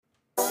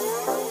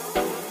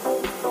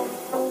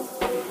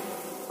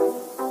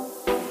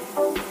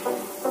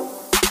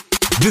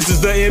This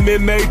is the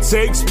MMA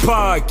Takes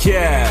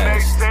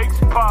Podcast.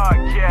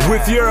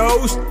 With your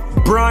host,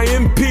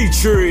 Brian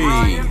Petrie.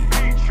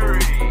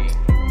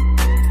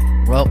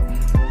 Well,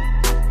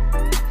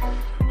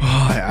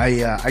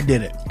 I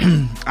did it.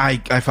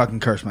 I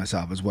fucking cursed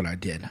myself is what I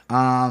did.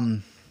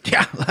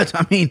 Yeah,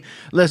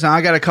 listen,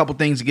 I got a couple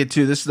things to get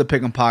to. This is the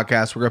Pick'em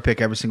Podcast. We're going to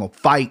pick every single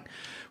fight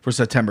for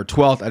September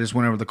 12th. I just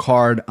went over the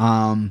card.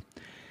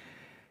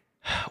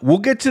 We'll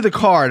get to the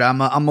card. I'm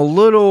a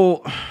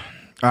little...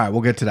 All right,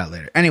 we'll get to that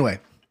later. Anyway,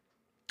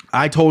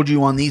 I told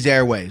you on these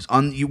airwaves,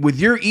 with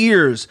your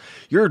ears,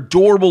 your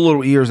adorable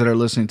little ears that are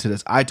listening to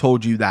this, I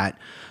told you that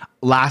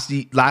last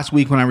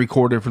week when I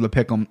recorded for the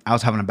Pick'em, I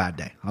was having a bad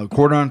day. I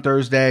recorded on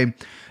Thursday.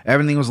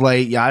 Everything was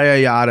late, yada,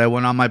 yada.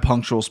 Went on my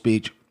punctual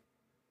speech.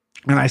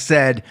 And I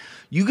said,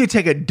 you could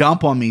take a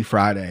dump on me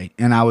Friday.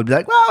 And I would be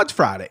like, well, it's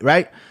Friday,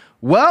 right?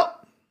 Well,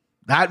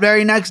 that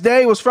very next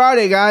day was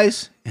Friday,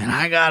 guys. And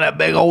I got a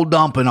big old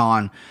dumping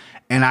on.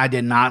 And I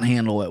did not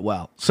handle it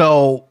well.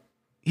 So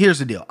here's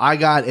the deal. I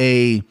got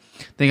think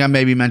I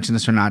maybe mentioned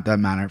this or not,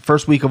 doesn't matter.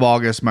 First week of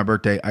August, my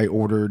birthday, I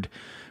ordered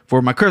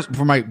for my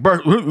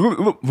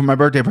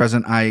birthday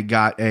present, I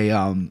got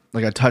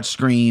a touch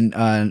screen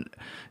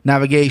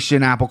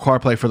navigation Apple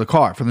CarPlay for the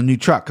car, for the new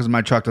truck, because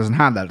my truck doesn't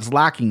have that. It's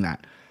lacking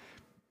that.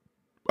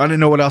 I didn't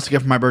know what else to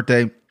get for my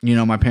birthday. You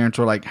know, my parents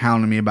were like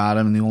hounding me about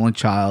it. I'm the only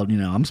child,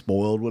 I'm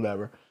spoiled,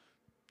 whatever.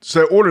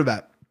 So I ordered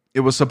that.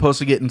 It was supposed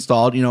to get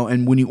installed,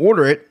 and when you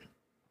order it,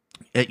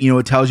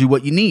 it tells you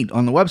what you need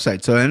on the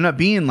website. So it ended up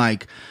being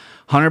like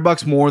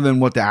 $100 more than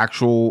what the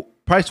actual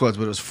price was,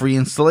 but it was free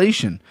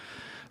installation.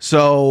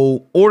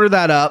 So order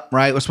that up,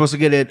 right? We're supposed to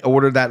get it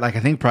ordered that, I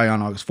think probably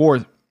on August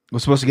 4th. We're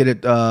supposed to get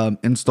it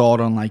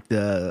installed on I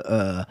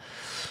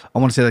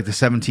want to say the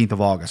 17th of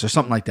August or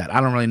something like that.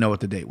 I don't really know what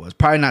the date was.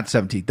 Probably not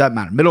 17th. Doesn't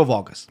matter. Middle of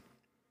August.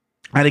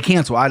 I had to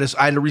cancel. I had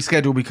to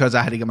reschedule because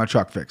I had to get my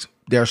truck fixed.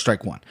 There's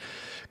strike one.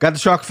 Got the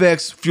truck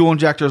fixed, fuel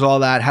injectors, all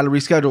that. Had to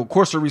reschedule. Of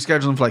course, they're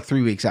rescheduling for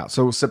 3 weeks out.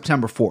 So it was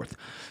September 4th.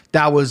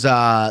 That was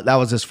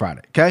this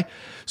Friday. Okay.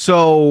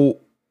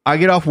 So I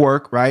get off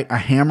work, right? I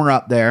hammer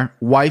up there.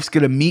 Wife's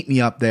going to meet me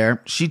up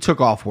there. She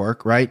took off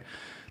work, right?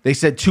 They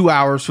said 2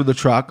 hours for the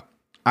truck.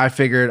 I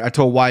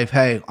told wife,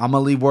 hey, I'm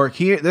going to leave work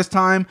here this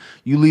time.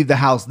 You leave the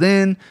house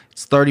then.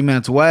 It's 30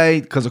 minutes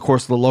away because, of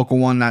course, the local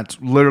one that's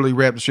literally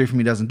right up the street from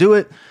me doesn't do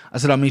it. I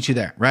said, I'll meet you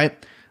there,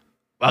 right?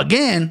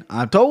 Again,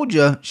 I told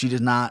you, she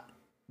does not.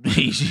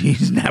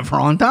 He's never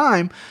on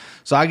time.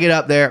 So I get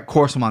up there. Of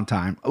course, I'm on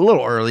time. A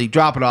little early.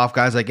 Drop it off.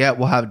 Guys like, yeah,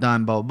 we'll have it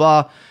done, blah,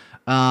 blah,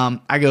 blah.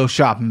 I go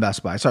shopping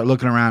Best Buy. I start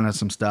looking around at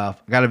some stuff.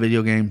 I got a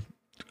video game.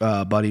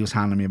 Buddy was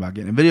hounding me about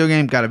getting a video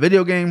game. Got a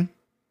video game.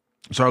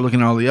 Started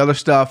looking at all the other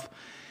stuff.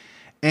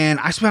 And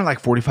I spent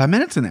 45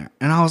 minutes in there.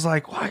 And I was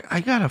like, well,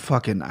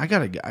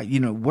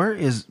 where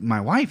is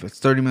my wife? It's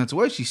 30 minutes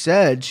away. She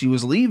said she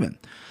was leaving.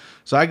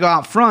 So I go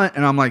out front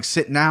and I'm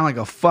sitting down like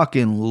a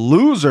fucking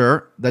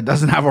loser that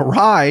doesn't have a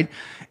ride.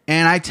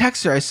 And I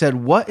text her. I said,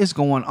 what is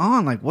going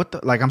on?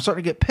 I'm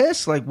starting to get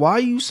pissed. Why are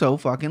you so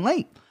fucking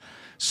late?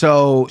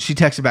 So she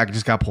texted back and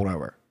just got pulled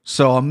over.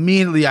 So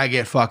immediately I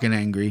get fucking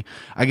angry.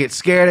 I get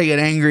scared. I get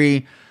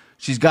angry.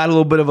 She's got a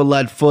little bit of a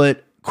lead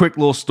foot. Quick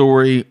little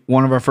story.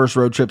 One of our first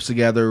road trips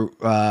together,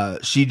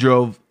 she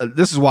drove.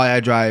 This is why I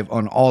drive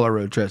on all our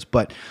road trips,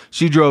 but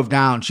she drove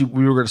down.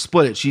 We were going to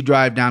split it. She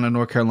drive down to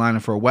North Carolina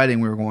for a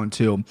wedding we were going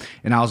to,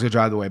 and I was going to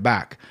drive the way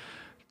back.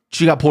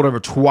 She got pulled over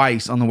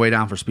twice on the way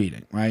down for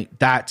speeding, right?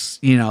 That's,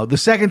 the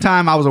second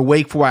time I was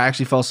awake for, I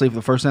actually fell asleep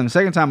the first time. The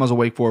second time I was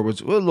awake for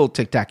was a little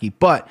tic-tacky,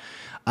 but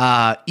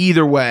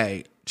either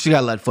way, she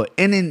got lead foot.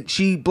 And then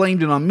she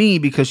blamed it on me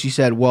because she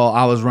said, well,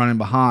 I was running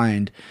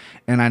behind,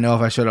 and I know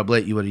if I showed up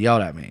late, you would have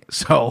yelled at me.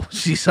 So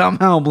she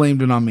somehow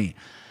blamed it on me.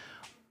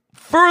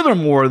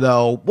 Furthermore,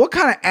 though, what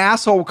kind of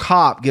asshole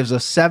cop gives a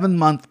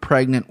 7-month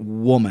pregnant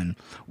woman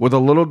with a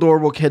little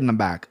adorable kid in the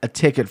back a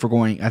ticket for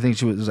going, I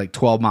think it was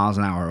 12 miles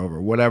an hour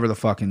over, whatever the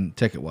fucking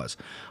ticket was.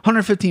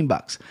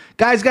 $115.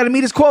 Guy's got to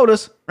meet his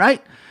quotas,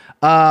 right?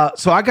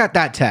 So I got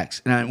that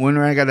text. And when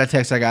I got that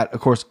text, I got, of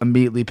course,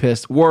 immediately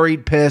pissed,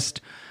 worried,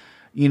 pissed.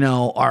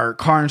 Our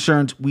car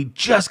insurance, we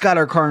just got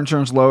our car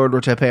insurance lowered,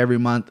 which I pay every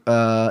month.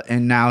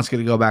 And now it's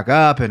going to go back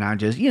up. And I'm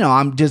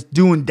just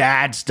doing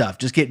dad stuff,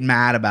 just getting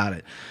mad about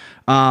it.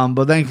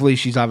 But thankfully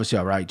she's obviously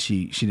all right.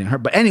 She didn't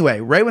hurt. But anyway,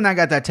 right when I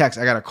got that text,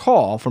 I got a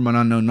call from an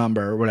unknown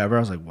number or whatever.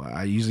 I was like, well,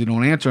 I usually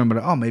don't answer them,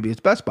 but maybe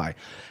it's Best Buy.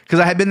 Cause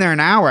I had been there an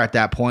hour at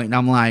that point, and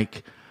I'm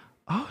like,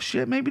 oh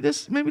shit, maybe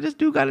this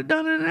dude got it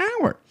done in an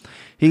hour.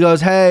 He goes,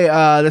 hey,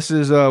 this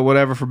is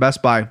whatever for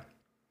Best Buy.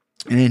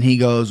 And then he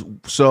goes,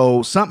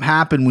 so something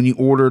happened when you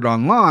ordered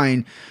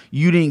online.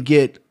 You didn't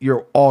get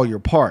all your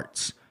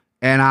parts.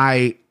 And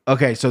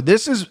so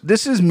this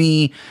is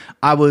me.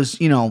 I was,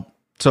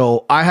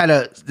 so I had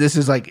this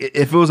is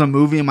if it was a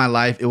movie in my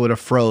life, it would have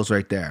froze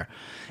right there.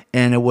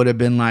 And it would have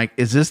been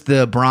is this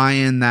the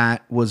Brian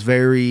that was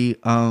very,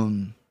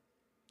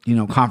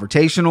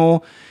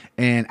 confrontational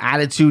and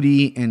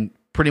attitudey and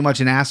pretty much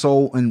an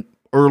asshole and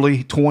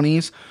early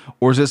 20s,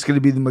 or is this going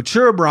to be the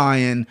mature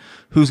Brian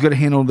who's going to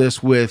handle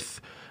this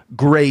with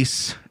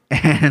grace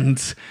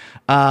and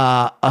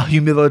a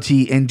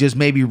humility and just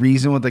maybe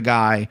reason with the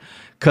guy.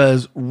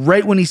 Because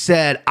right when he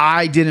said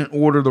I didn't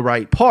order the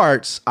right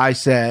parts, I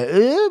said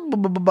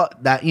that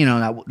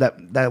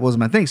that wasn't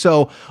my thing.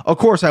 So of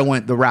course I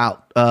went the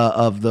route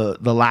of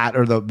the lat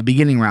or the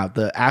beginning route,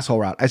 the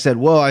asshole route. I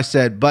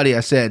said, buddy,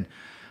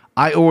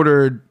 I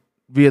ordered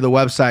via the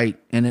website,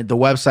 and the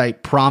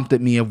website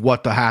prompted me of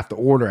what to have to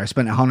order. I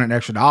spent $100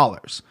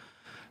 extra.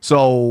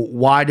 So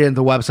why didn't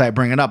the website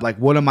bring it up? Like,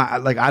 what am I,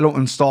 like, I don't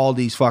install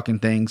these fucking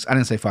things. I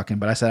didn't say fucking,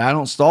 but I said, I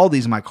don't install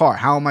these in my car.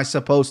 How am I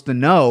supposed to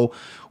know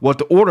what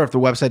to order if the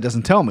website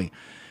doesn't tell me?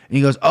 And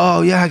he goes,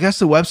 oh yeah, I guess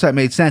the website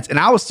made sense. And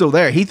I was still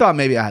there. He thought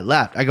maybe I had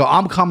left. I go,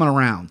 I'm coming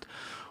around,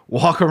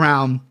 walk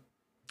around,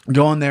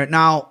 going there.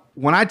 Now,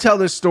 when I tell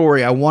this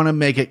story, I want to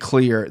make it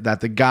clear that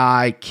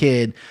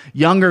the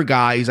younger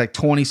guy, he's like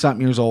 20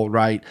 something years old,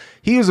 right?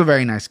 He was a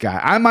very nice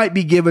guy. I might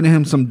be giving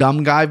him some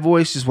dumb guy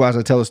voice just as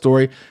I tell the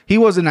story. He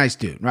was a nice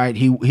dude, right?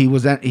 He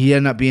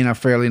ended up being a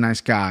fairly nice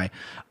guy.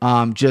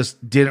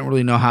 Just didn't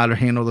really know how to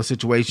handle the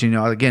situation.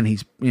 Again,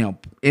 he's,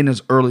 in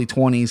his early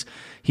 20s.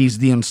 He's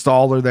the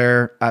installer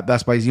there at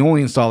Best Buy. He's the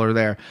only installer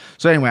there.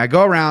 So anyway, I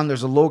go around,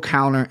 there's a little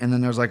counter, and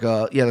then there's there's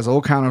a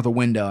little counter at the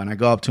window, and I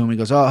go up to him. He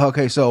goes, oh,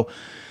 okay. So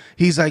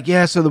he's like,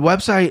 yeah, so the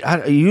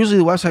website, usually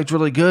the website's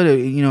really good.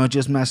 It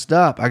just messed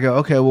up. I go,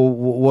 okay, well,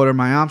 what are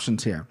my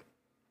options here?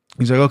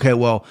 He's like, okay,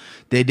 well,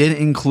 they didn't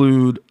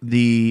include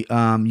the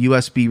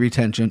USB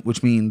retention,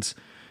 which means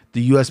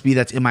the USB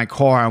that's in my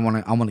car, I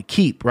want to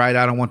keep, right?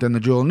 I don't want them to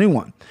drill a new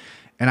one.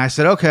 And I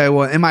said, okay,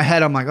 well, in my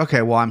head, I'm like,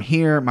 okay, well, I'm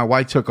here. My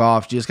wife took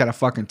off. She just got a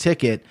fucking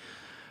ticket.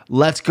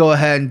 Let's go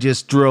ahead and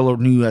just drill a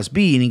new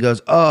USB. And he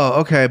goes,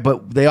 oh, okay,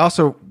 but they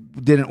also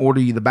didn't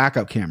order you the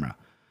backup camera.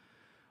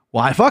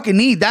 Well, I fucking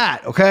need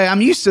that, okay?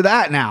 I'm used to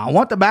that now. I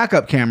want the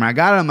backup camera. I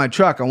got it in my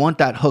truck. I want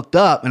that hooked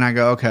up. And I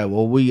go, okay,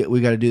 well,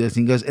 we got to do this.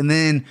 And he goes, and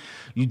then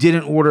you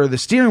didn't order the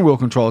steering wheel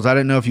controls. I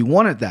didn't know if you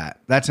wanted that.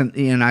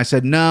 And I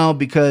said, no,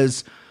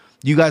 because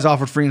you guys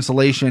offered free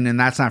installation, and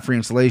that's not free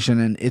installation,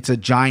 and it's a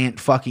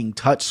giant fucking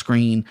touch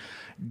screen.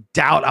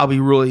 Doubt I'll be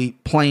really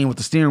playing with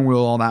the steering wheel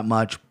all that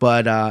much.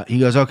 But he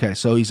goes, okay.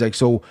 So he's like,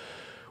 so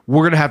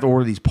we're going to have to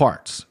order these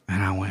parts.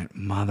 And I went,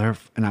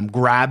 and I'm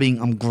grabbing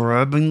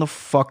the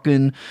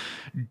fucking,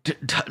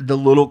 the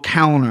little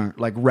counter,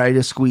 like ready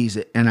to squeeze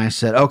it. And I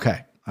said,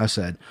 okay. I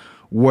said,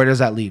 where does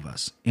that leave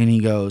us? And he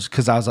goes,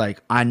 cause I was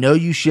like, I know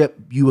you ship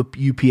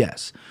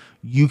UPS.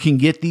 You can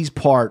get these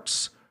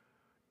parts.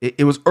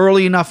 It was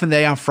early enough in the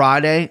day on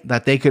Friday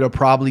that they could have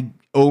probably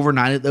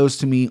overnighted those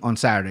to me on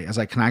Saturday. I was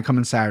like, can I come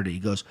in Saturday? He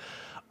goes,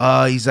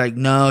 he's like,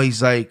 no,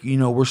 he's like,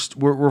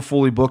 we're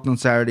fully booked on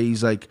Saturday.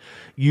 He's like,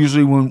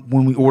 usually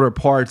when we order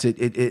parts, we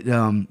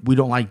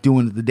don't like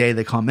doing it the day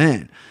they come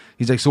in.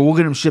 He's like, so we'll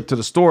get them shipped to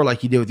the store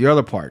like you did with your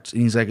other parts.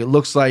 And he's like, it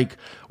looks like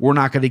we're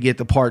not going to get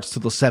the parts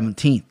till the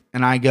 17th.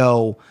 And I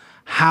go,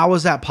 how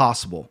is that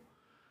possible?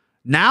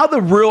 Now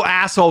the real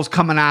asshole's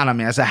coming out of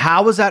me. I said,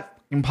 how is that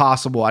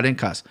impossible? I didn't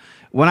cuss.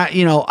 When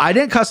I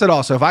didn't cuss at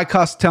all. So if I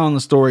cuss telling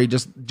the story,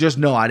 just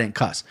know I didn't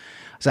cuss.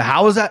 So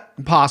how is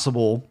that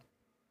possible?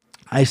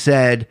 I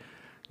said,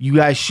 you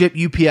guys ship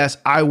UPS.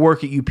 I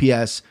work at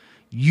UPS.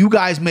 You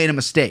guys made a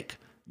mistake.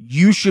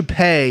 You should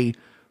pay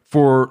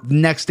for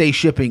next day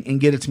shipping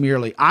and get it to me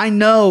early. I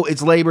know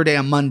it's Labor Day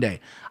on Monday.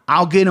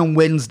 I'll get them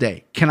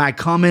Wednesday. Can I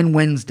come in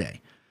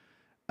Wednesday?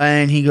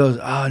 And he goes,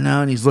 oh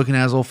no. And he's looking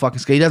at his old fucking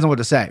scale. He doesn't know what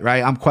to say,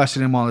 right? I'm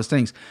questioning him all those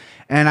things.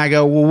 And I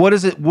go, well,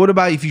 what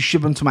about if you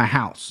ship them to my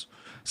house?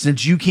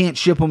 Since you can't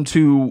ship them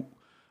to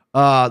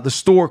the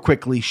store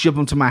quickly, ship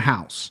them to my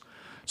house.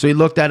 So he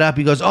looked that up.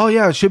 He goes, oh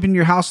yeah, shipping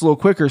your house a little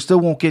quicker. Still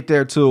won't get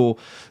there till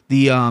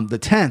the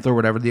 10th or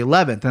whatever, the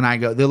 11th. And I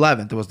go, the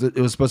 11th.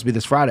 It was supposed to be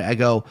this Friday. I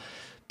go,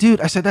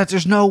 dude, I said,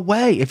 there's no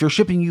way. If you're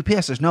shipping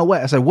UPS, there's no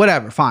way. I said,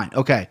 whatever, fine,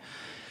 okay.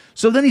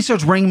 So then he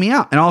starts ringing me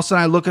out. And all of a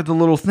sudden I look at the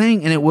little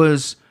thing, and it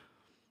was,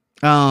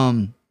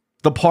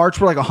 the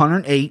parts were like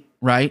 $108,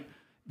 right?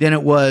 Then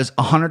it was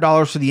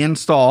 $100 for the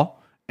install.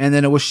 And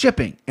then it was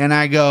shipping. And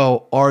I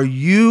go, are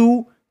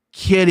you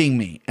kidding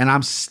me? And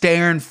I'm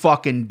staring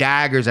fucking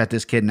daggers at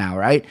this kid now,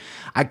 right?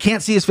 I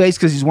can't see his face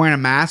because he's wearing a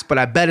mask, but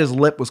I bet his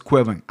lip was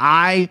quivering.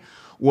 I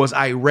was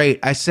irate.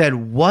 I said,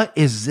 what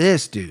is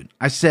this, dude?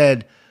 I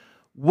said,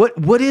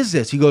 what is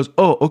this? He goes,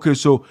 oh, okay,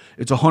 so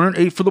it's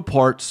 $108 for the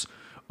parts.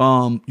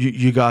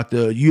 You got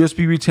the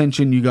USB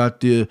retention, you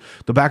got the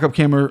backup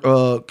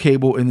camera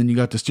cable, and then you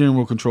got the steering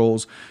wheel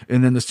controls,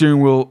 and then the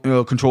steering wheel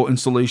control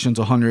installation's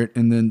 $100,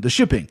 and then the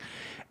shipping.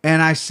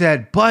 And I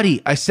said,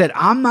 buddy,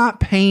 I'm not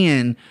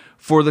paying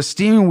for the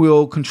steering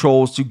wheel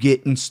controls to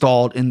get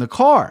installed in the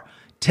car.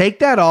 Take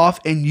that off,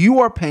 and you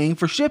are paying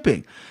for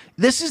shipping.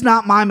 This is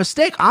not my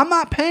mistake. I'm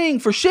not paying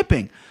for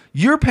shipping.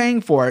 You're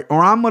paying for it,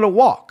 or I'm going to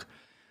walk.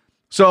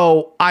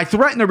 So I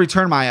threatened to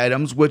return my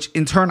items, which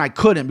in turn I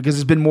couldn't because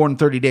it's been more than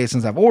 30 days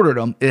since I've ordered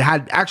them. It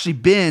had actually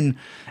been,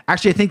 I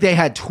think they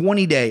had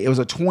 20-day. It was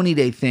a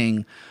 20-day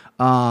thing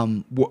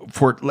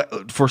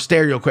for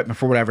stereo equipment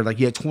for whatever. Like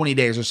you had 20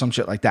 days or some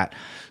shit like that.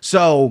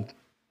 So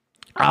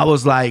I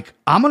was like,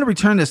 I'm going to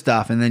return this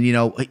stuff. And then,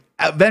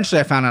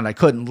 eventually I found out I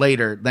couldn't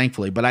later,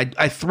 thankfully, but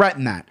I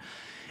threatened that.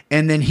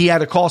 And then he had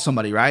to call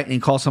somebody, right? And he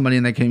called somebody,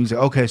 and they came. He's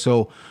like, "Okay,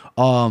 so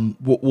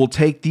we'll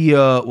take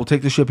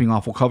the shipping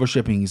off. We'll cover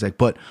shipping." He's like,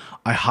 "But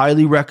I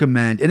highly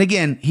recommend." And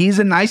again, he's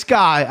a nice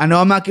guy. I know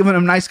I'm not giving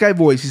him nice guy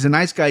voice. He's a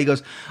nice guy. He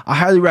goes, "I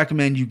highly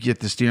recommend you get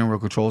the steering wheel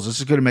controls. This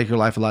is going to make your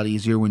life a lot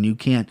easier when you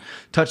can't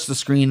touch the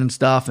screen and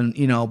stuff, and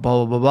blah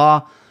blah blah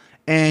blah."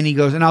 And he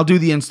goes, "And I'll do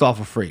the install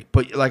for free,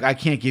 but like I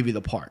can't give you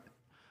the part,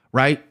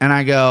 right?" And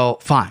I go,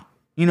 "Fine.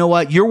 You know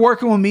what? You're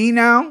working with me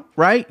now,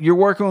 right? You're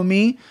working with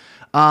me."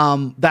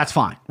 That's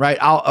fine, right?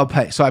 I'll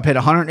pay. So I paid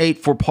 $108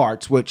 for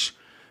parts, which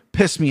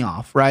pissed me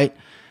off, right?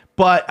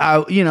 But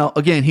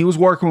again, he was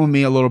working with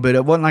me a little bit.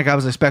 It wasn't like I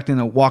was expecting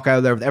to walk out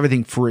of there with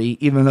everything free,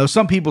 even though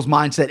some people's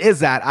mindset is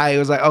that. I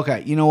was like,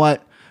 okay, you know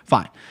what?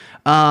 Fine.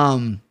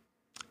 And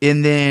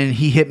then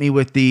he hit me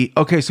with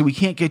okay, so we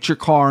can't get your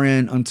car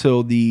in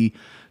until the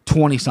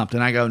 20 something.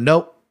 I go,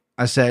 nope.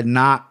 I said,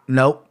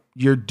 nope.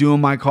 You're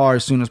doing my car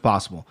as soon as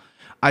possible.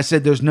 I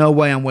said, there's no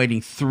way I'm waiting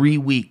 3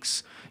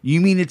 weeks. You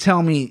mean to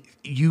tell me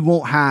you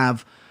won't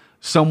have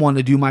someone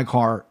to do my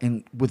car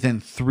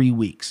within 3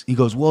 weeks? He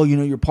goes, well,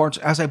 your parts.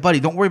 I was like, buddy,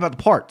 don't worry about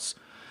the parts.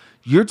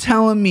 You're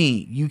telling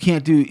me you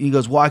can't do. He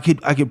goes, well, I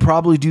could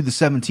probably do the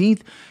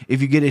 17th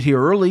if you get it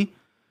here early,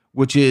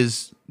 which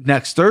is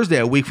next Thursday,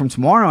 a week from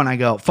tomorrow. And I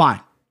go, fine,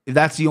 if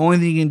that's the only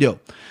thing you can do.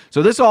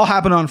 So this all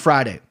happened on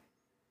Friday.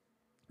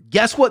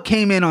 Guess what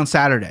came in on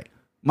Saturday?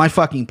 My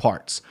fucking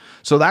parts.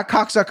 So that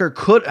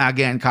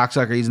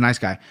cocksucker, he's a nice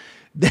guy.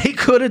 They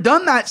could have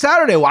done that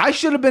Saturday. Well, I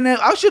should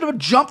have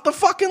jumped the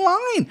fucking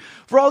line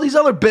for all these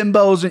other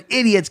bimbos and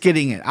idiots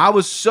getting it. I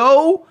was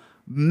so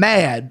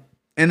mad.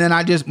 And then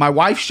my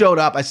wife showed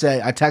up. I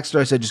texted her.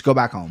 I said, just go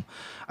back home.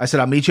 I said,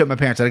 I'll meet you at my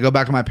parents'. I had to go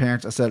back to my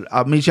parents. I said,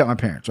 I'll meet you at my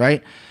parents',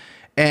 right?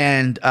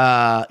 And,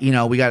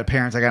 we got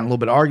parents. I got in a little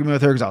bit of argument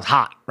with her because I was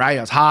hot, right?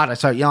 I was hot. I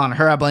started yelling at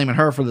her. I blaming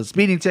her for the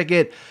speeding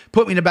ticket,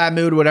 put me in a bad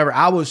mood or whatever.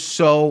 I was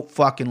so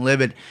fucking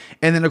livid.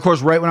 And then, of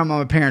course, right when I'm at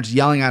my parents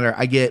yelling at her,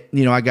 I get,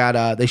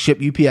 they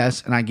ship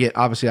UPS, and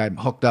obviously I'm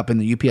hooked up in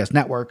the UPS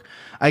network.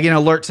 I get an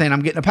alert saying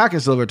I'm getting a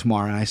package delivered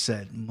tomorrow. And I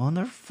said,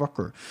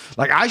 motherfucker.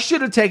 Like, I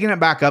should have taken it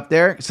back up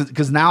there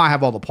because now I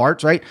have all the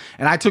parts, right?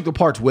 And I took the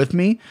parts with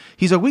me.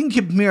 He's like, we can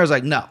keep them here. I was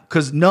like, no,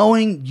 because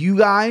knowing you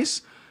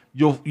guys,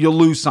 you'll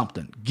lose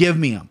something. Give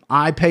me them.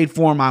 I paid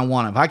for them. I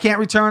want them. If I can't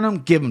return them,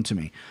 give them to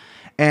me.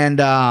 And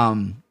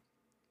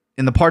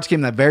the parts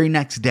came that very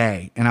next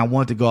day, and I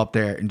wanted to go up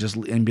there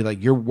and be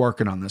like, you're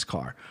working on this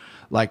car.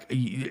 Like,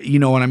 you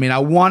know what I mean? I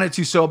wanted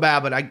to so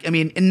bad, but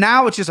and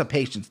now it's just a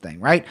patience thing,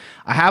 right?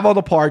 I have all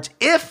the parts.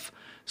 If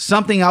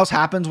something else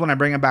happens when I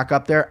bring it back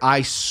up there,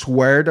 I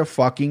swear to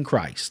fucking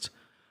Christ,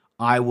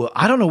 I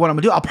don't know what I'm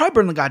gonna do. I'll probably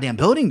burn the goddamn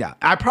building down.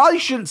 I probably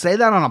shouldn't say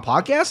that on a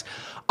podcast.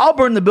 I'll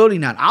burn the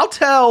building down. I'll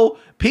tell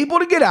people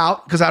to get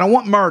out because I don't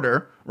want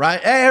murder, right?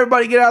 Hey,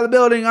 everybody get out of the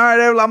building. All right,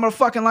 I'm going to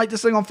fucking light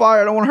this thing on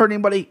fire. I don't want to hurt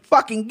anybody.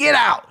 Fucking get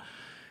out.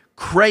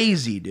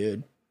 Crazy,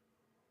 dude.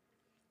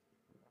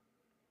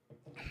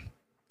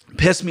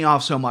 Pissed me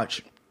off so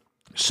much.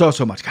 So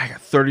much. I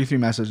got 33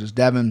 messages.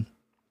 Devin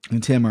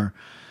and Tim are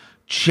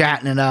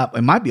chatting it up.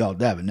 It might be all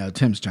Devin. No,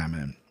 Tim's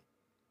chiming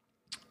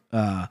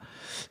in.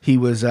 He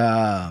was,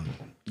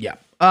 yeah.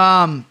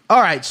 All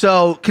right,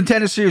 so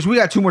Contender Series. We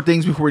got 2 more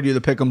things before we do the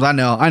pick'ems. I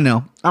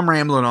know. I'm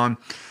rambling on.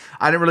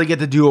 I didn't really get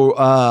to do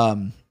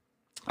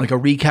like a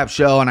recap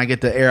show, and I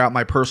get to air out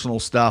my personal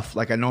stuff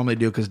like I normally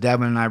do because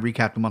Devin and I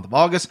recapped the month of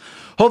August.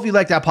 Hopefully you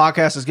like that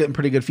podcast. It's getting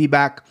pretty good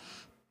feedback.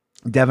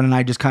 Devin and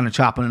I just kind of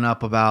chopping it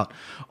up about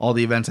all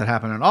the events that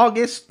happened in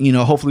August.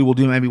 Hopefully we'll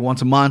do maybe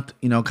once a month,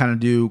 kind of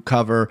do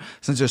cover.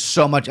 Since there's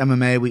so much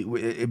MMA,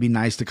 it'd be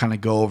nice to kind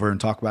of go over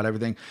and talk about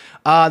everything.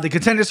 The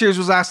Contender Series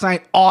was last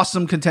night.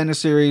 Awesome Contender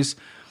Series.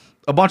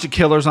 A bunch of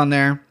killers on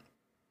there.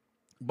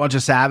 A bunch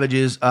of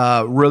savages.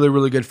 Really,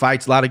 really good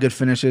fights. A lot of good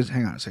finishes.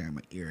 Hang on a second.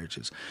 My ear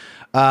itches.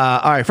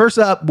 All right. First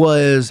up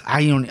was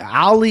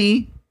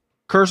Ali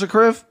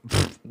Kursakrif,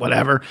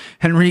 whatever.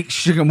 Henrique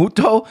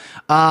Shigemoto.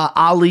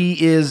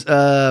 Ali is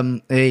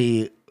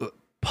a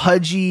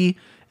pudgy.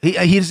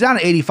 He's down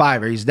to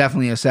 85, or he's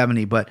definitely a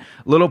 70, but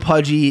little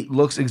pudgy,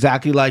 looks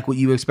exactly like what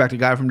you expect a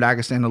guy from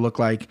Dagestan to look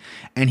like.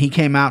 And he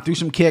came out, threw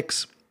some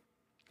kicks.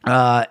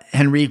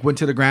 Henrique went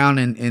to the ground,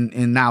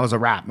 and that was a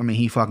wrap. I mean,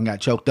 he fucking got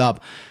choked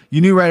up.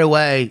 You knew right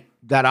away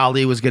that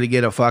Ali was going to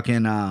get a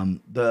fucking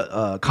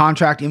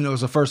contract, even though it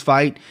was the first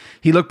fight.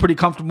 He looked pretty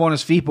comfortable on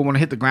his feet, but when it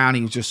hit the ground,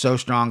 he was just so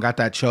strong, got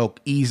that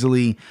choke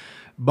easily.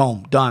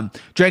 Boom, done.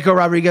 Draco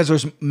Rodriguez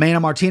versus Mana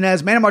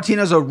Martinez. Mana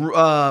Martinez,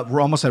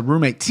 almost a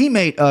roommate,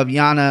 teammate of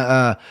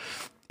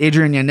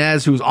Adrian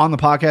Yanez, who was on the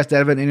podcast.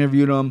 Devin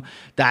interviewed him.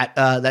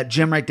 That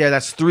gym right there,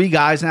 that's 3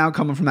 guys now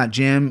coming from that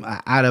gym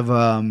out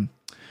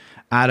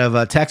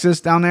of Texas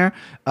down there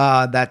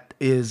that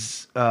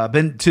is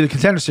been to the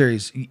Contender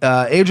Series.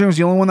 Adrian was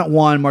the only one that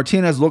won.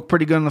 Martinez looked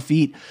pretty good on the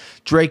feet.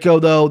 Draco,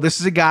 though, this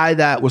is a guy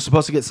that was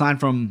supposed to get signed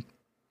from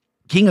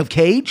King of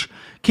Cage.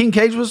 King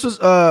Cage was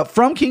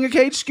from King of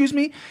Cage, excuse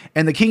me,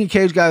 and the King of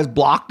Cage guys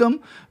blocked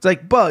him. It's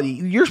like, buddy,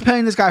 you're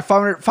paying this guy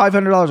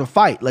 $500 a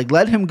fight. Like,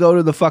 let him go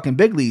to the fucking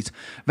big leagues.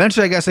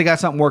 Eventually, I guess they got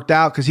something worked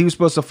out because he was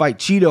supposed to fight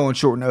Cheeto on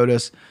short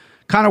notice.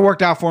 Kind of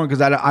worked out for him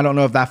because I don't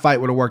know if that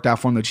fight would have worked out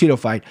for him, the Cheeto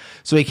fight.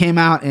 So he came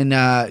out and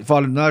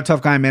fought another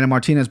tough guy, Manny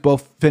Martinez,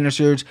 both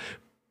finishers.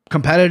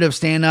 Competitive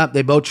stand-up.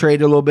 They both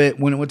traded a little bit.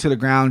 When it went to the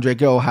ground,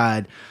 Draco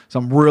had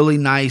some really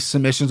nice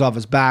submissions off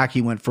his back.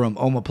 He went from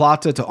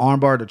omoplata to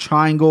armbar to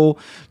triangle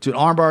to an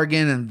armbar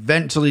again, and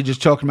eventually just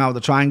choked him out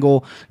with a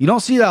triangle. You don't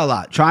see that a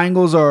lot.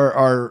 Triangles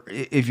are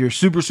if you're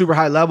super, super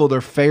high level,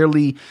 they're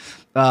fairly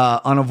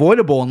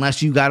unavoidable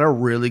unless you got a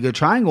really good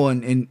triangle,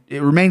 and it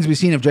remains to be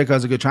seen if Draco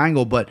has a good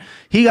triangle, but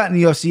he got in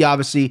the UFC,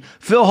 obviously.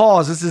 Phil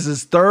Hawes, this is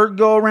his third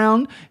go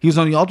around. He was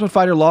on the Ultimate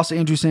Fighter, lost to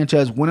Andrew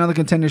Sanchez, went on the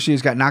Contender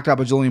Series, got knocked out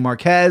by Julian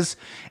Marquez,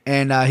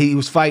 and he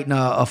was fighting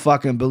a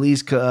fucking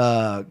Khaleesi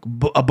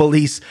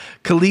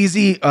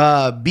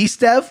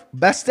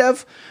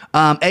Bestev,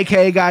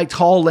 aka guy,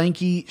 tall,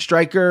 lanky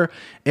striker,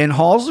 and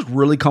Hawes looked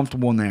really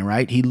comfortable in there,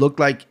 right? He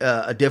looked like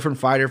a different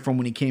fighter from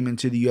when he came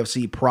into the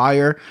UFC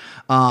prior.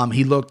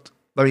 He looked,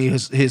 I mean,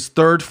 his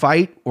third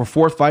fight or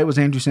fourth fight was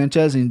Andrew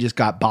Sanchez, and he just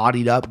got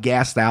bodied up,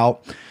 gassed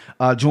out.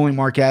 Julian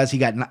Marquez, he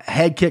got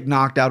head kick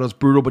knocked out. It was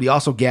brutal, but he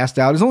also gassed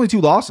out. There's only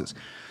 2 losses.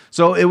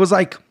 So it was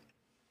like,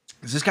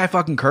 is this guy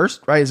fucking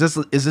cursed, right? Is this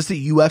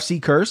the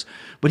UFC curse?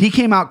 But he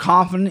came out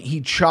confident. He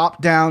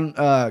chopped down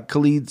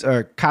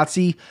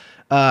Katsi's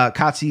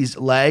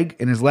leg,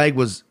 and his leg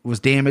was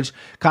damaged.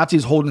 Katsi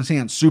is holding his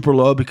hand super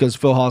low because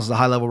Phil Hawes is a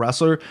high-level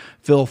wrestler.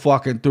 Phil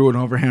fucking threw an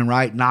overhand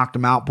right, knocked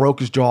him out, broke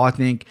his jaw, I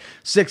think.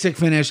 6-6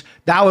 finish.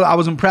 I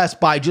was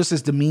impressed by just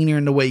his demeanor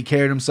and the way he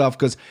carried himself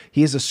because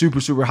he is a super,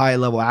 super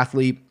high-level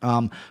athlete.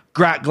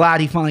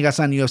 Glad he finally got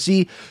signed to the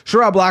UFC.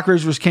 Sherrod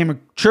Blackridge versus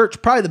Cameron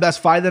Church, probably the best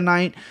fight of the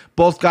night.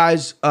 Both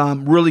guys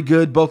really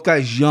good. Both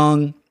guys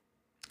young.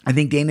 I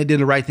think Dana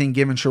did the right thing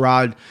giving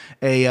Sherrod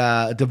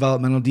a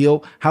developmental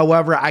deal.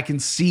 However, I can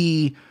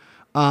see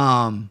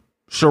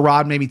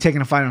Sherrod maybe taking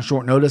a fight on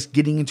short notice,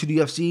 getting into the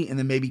UFC, and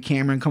then maybe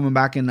Cameron coming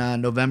back in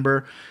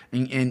November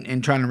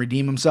and trying to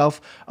redeem himself.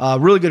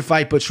 Really good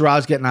fight, but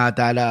Sherrod's getting out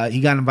that. He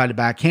got invited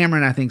back.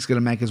 Cameron, I think, is going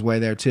to make his way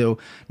there too.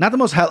 Not the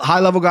most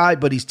high-level guy,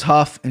 but he's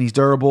tough and he's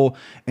durable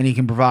and he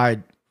can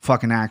provide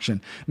fucking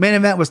action. Main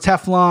event was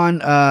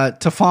Teflon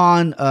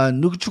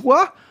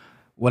Nukuchukwu,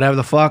 whatever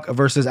the fuck,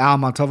 versus Al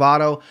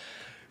Montavado.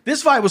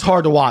 This fight was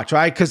hard to watch,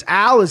 right? Because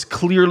Al is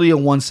clearly a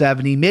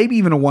 170, maybe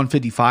even a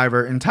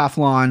 155er, and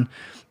Teflon,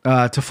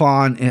 I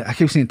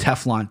keep saying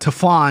Teflon.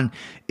 Teflon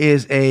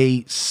is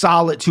a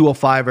solid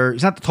 205er.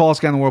 He's not the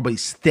tallest guy in the world, but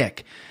he's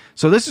thick.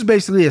 So this is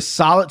basically a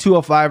solid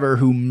 205er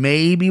who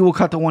maybe will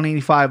cut to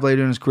 185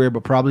 later in his career,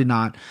 but probably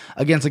not,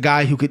 against a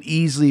guy who could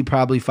easily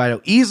fight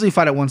at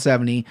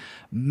 170,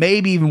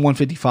 maybe even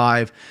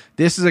 155.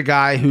 This is a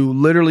guy who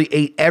literally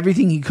ate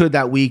everything he could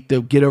that week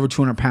to get over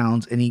 200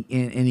 pounds, and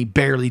he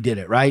barely did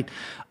it, right?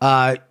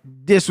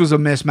 This was a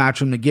mismatch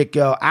from the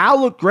get-go.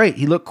 Al looked great.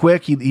 He looked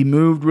quick. He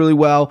moved really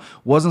well.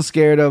 Wasn't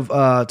scared of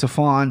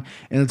Teflon.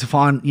 And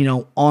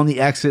Teflon, on the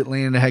exit,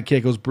 landed a head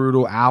kick. It was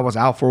brutal. Al was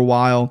out for a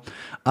while.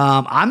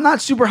 I'm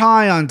not super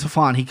high on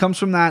Teflon. He comes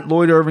from that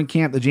Lloyd Irvin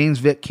camp, the James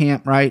Vick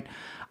camp, right?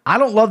 I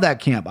don't love that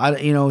camp.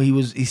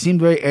 He seemed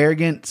very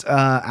arrogant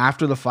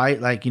after the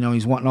fight. Like,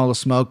 he's wanting all the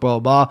smoke, blah,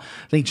 blah, blah.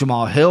 I think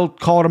Jamal Hill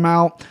called him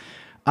out.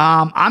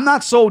 I'm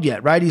not sold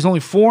yet, right? He's only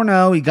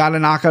 4-0. He got a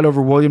knockout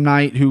over William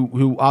Knight,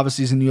 who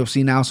obviously is in the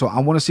UFC now. So I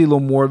want to see a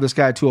little more of this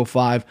guy at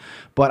 205.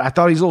 But I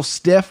thought he's a little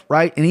stiff,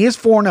 right? And he is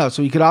 4-0,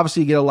 so he could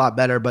obviously get a lot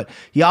better. But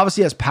he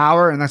obviously has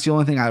power, and that's the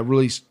only thing I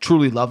really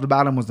truly loved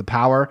about him was the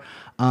power.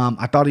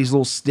 I thought he's a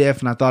little stiff,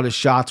 and I thought his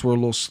shots were a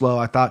little slow.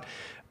 I thought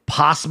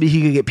possibly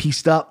he could get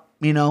pieced up,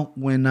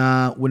 when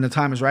the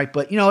time is right.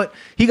 But you know what?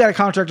 He got a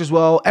contract as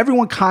well.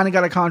 Everyone kind of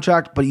got a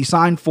contract, but he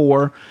signed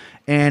 4.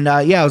 And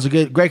it was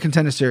a great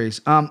Contender Series.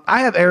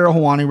 I have Ariel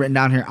Helwani written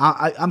down here.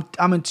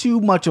 I'm in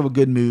too much of a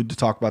good mood to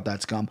talk about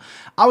that scum.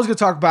 I was going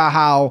to talk about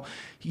how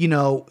he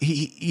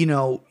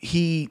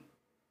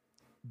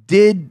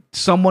did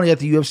somebody at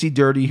the UFC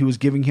dirty who was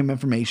giving him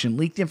information,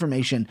 leaked the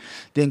information,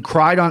 then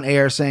cried on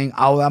air saying,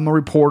 "Oh, I'm a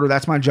reporter.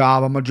 That's my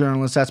job. I'm a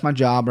journalist. That's my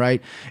job,"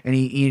 right? And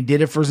he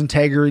did it for his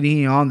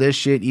integrity on this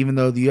shit, even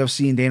though the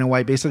UFC and Dana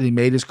White basically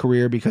made his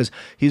career because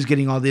he was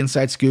getting all the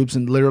inside scoops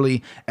and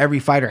literally every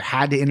fighter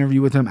had to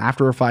interview with him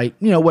after a fight,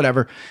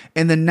 whatever.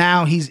 And then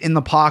now he's in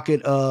the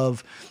pocket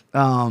of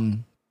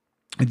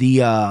the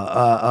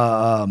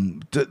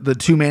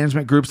two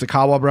management groups, the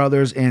Kawa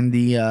brothers and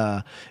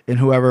and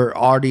whoever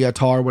Ardi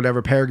Attar,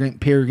 whatever,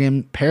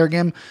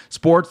 Paragim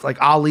Sports,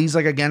 like Ali's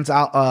like against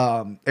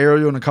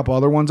Ariel and a couple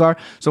other ones are.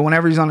 So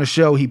whenever he's on a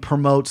show, he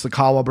promotes the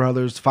Kawa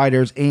brothers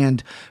fighters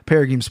and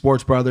Paragim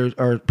Sports brothers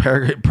or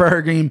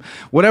Paragim,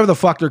 whatever the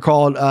fuck they're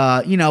called.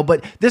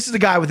 But this is a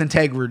guy with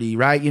integrity,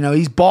 right?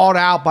 He's bought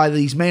out by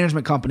these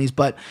management companies,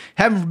 but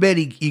heaven forbid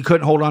he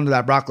couldn't hold on to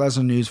that Brock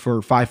Lesnar news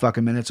for 5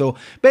 fucking minutes. So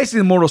basically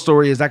the moral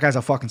story is that guy's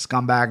a fucking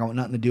scumbag. I want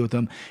nothing to do with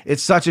him.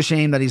 It's such a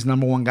shame that he's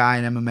number one guy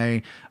in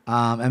MMA.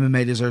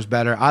 MMA deserves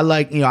better. I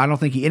don't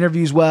think he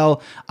interviews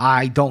well.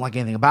 I don't like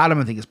anything about him.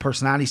 I think his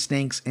personality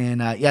stinks.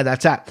 And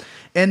that's that.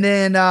 And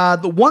then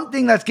the one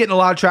thing that's getting a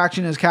lot of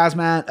traction is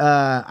Kazmat.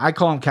 I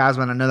call him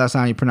Kazmat. I know that's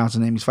not how you pronounce his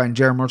name. He's fighting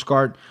Jared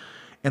Murskard.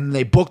 And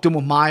they booked him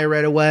with Maya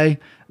right away.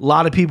 A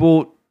lot of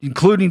people,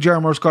 including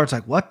Jared Murskard, it's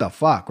like, what the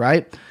fuck,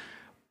 right?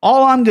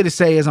 All I'm going to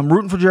say is I'm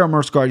rooting for Jared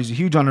Murskard. He's a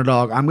huge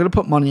underdog. I'm going to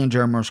put money on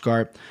Jared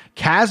Murskard.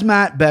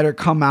 Kazmat better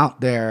come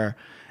out there,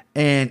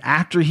 and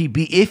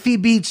if he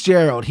beats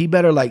Gerald, he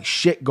better like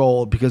shit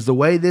gold, because the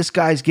way this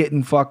guy's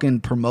getting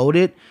fucking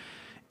promoted,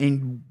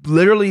 and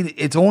literally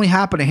it's only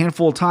happened a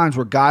handful of times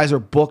where guys are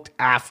booked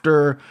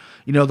after,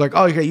 like,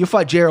 oh, okay, you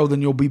fight Gerald,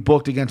 then you'll be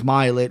booked against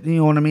Milet. You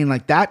know what I mean?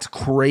 Like, that's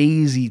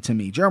crazy to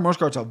me. Jared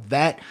Murskard's a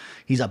vet.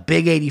 He's a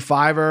big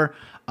 85er.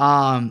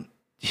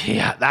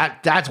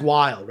 That's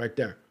wild right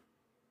there.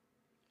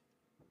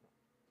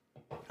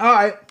 All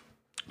right,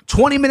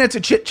 20 minutes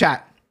of chit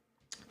chat.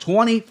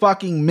 20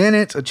 fucking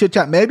minutes of chit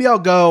chat. Maybe I'll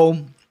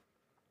go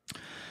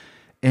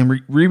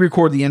and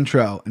re-record the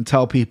intro and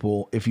tell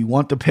people, if you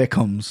want the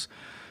pick'ems,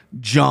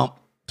 jump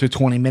to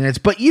 20 minutes.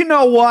 But you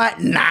know what?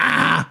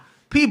 Nah,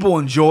 people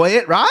enjoy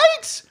it,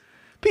 right?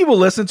 People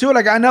listen to it.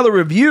 I got another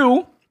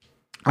review.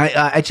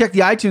 I checked the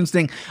iTunes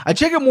thing. I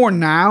check it more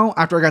now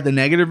after I got the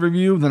negative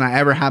review than I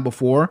ever had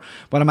before.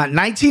 But I'm at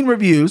 19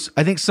 reviews.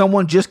 I think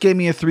someone just gave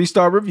me a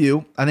 3-star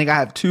review. I think I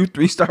have 2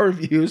 3-star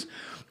reviews,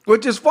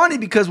 which is funny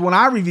because when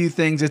I review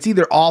things, it's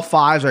either all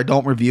 5s or I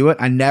don't review it.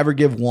 I never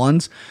give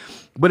 1s.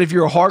 But if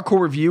you're a hardcore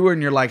reviewer and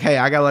you're like, hey,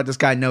 I got to let this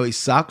guy know he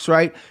sucks,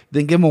 right?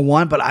 Then give him a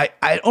 1. But I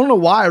don't know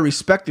why I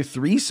respect the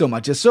 3 so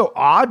much. It's so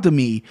odd to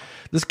me.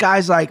 This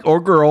guy's like, or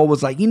girl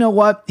was like, you know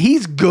what?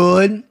 He's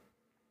good.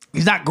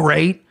 He's not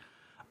great.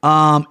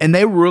 And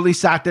they really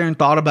sat there and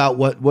thought about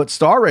what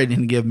star rating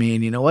to give me.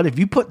 And you know what? If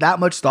you put that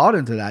much thought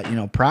into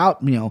that, proud,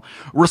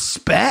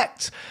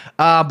 respect.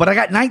 But I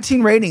got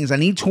 19 ratings. I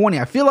need 20.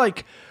 I feel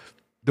like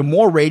the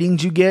more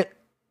ratings you get,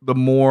 the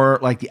more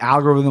like the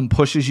algorithm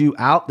pushes you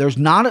out. There's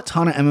not a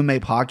ton of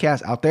MMA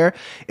podcasts out there.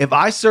 If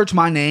I search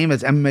my name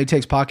as MMA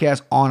Takes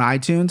Podcast on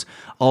iTunes,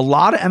 a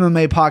lot of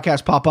MMA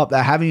podcasts pop up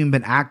that haven't even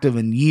been active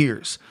in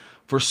years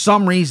for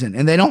some reason.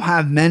 And they don't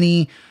have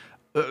many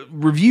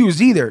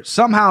reviews either.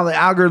 Somehow the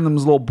algorithm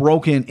is a little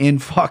broken in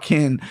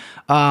fucking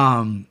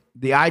the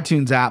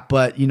iTunes app.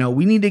 But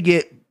we need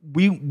to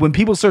when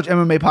people search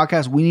MMA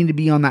podcasts, we need to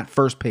be on that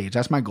first page.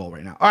 That's my goal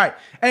right now. All right.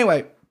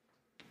 Anyway,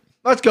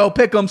 let's go.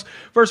 Pick'ems.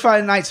 First fight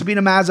of the night,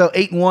 Sabina Mazo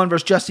 8-1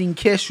 versus Justine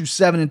Kish, who's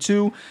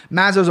 7-2.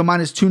 Mazo's a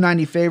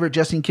 -290 favorite.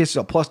 Justine Kish is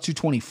a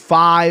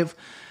 +225.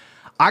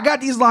 I got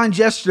these lines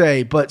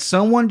yesterday, but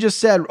someone just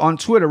said on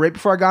Twitter right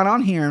before I got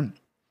on here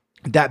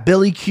that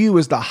Billy Q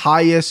is the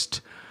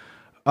highest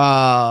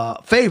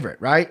favorite,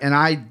 right?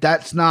 And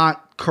that's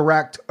not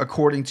correct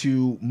according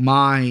to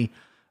my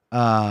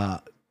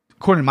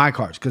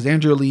cards, because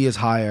Andrea Lee is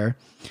higher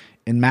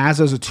and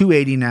Mazo's a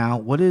 280 now.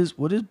 What is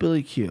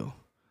Billy Q?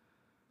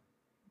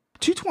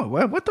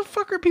 220. What the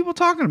fuck are people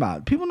talking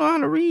about? People know how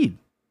to read.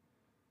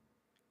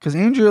 Because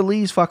Andrea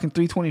Lee's fucking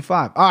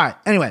 325. All right.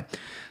 Anyway,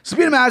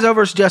 Sabina Mazo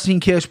versus Justine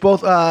Kish.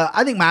 Both,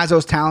 I think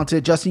Mazo's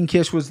talented. Justine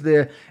Kish was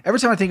every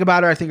time I think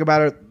about her,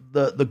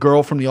 the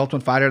girl from The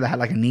Ultimate Fighter that had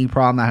like a knee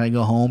problem that had to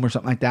go home or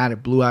something like that.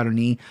 It blew out her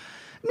knee.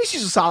 I mean,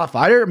 she's a solid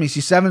fighter. I mean,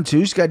 she's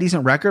 7-2. She's got a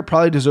decent record.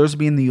 Probably deserves to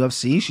be in the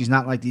UFC. She's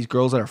not like these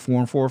girls that are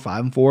 4-4,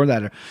 5-4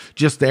 that are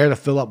just there to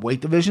fill up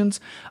weight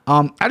divisions.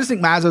 I just think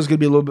Mazo's going to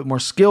be a little bit more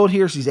skilled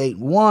here. She's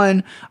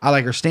 8-1. I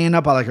like her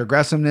stand-up. I like her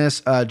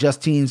aggressiveness.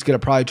 Justine's going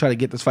to probably try to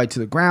get this fight to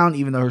the ground,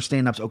 even though her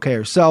stand-up's okay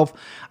herself.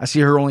 I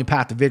see her only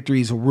path to victory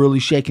is really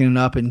shaking it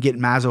up and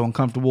getting Mazo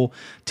uncomfortable,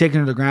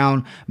 taking her to the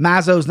ground.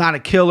 Mazo's not a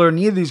killer.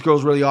 Neither of these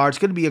girls really are. It's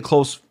going to be a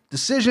close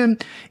decision.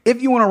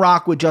 If you want to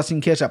rock with Justine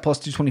Kish at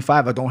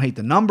 +225, I don't hate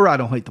the number. I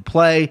don't hate the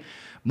play.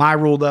 My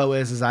rule, though,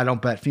 is I don't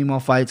bet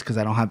female fights because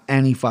I don't have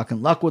any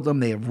fucking luck with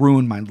them. They have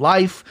ruined my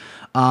life.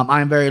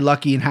 I'm very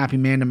lucky and happy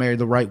man to marry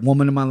the right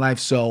woman in my life.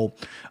 So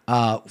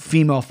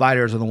female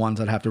fighters are the ones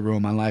that have to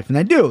ruin my life. And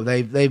they do.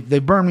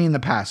 They've burned me in the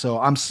past. So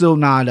I'm still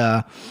not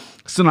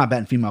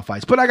betting female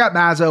fights. But I got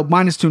Mazo,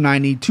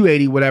 -290,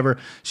 280, whatever.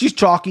 She's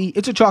chalky.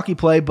 It's a chalky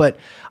play, but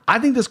I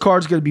think this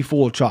card's going to be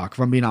full of chalk, if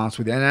I'm being honest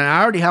with you. And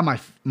I already have my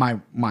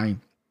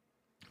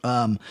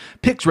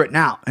picks written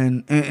out,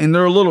 and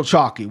they're a little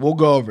chalky. We'll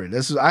go over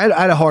it. I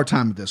had a hard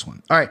time with this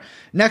one. All right,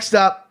 next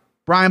up,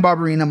 Bryan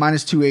Barberena,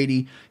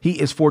 -280. He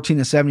is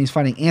 14-7. He's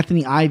fighting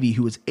Anthony Ivy,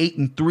 who is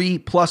 8-3,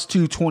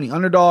 +220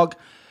 underdog.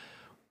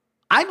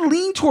 I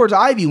lean towards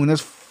Ivy when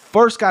this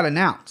first got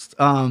announced.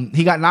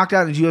 He got knocked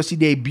out in his UFC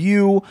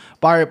debut.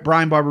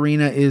 Bryan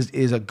Barberena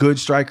is a good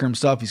striker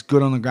himself. He's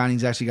good on the ground.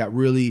 He's actually got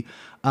really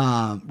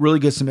Really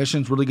good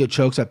submissions, really good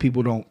chokes that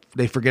people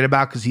they forget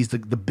about because he's the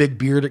big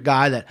bearded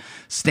guy that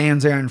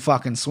stands there and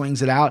fucking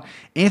swings it out.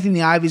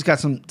 Anthony Ivy's got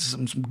some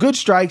good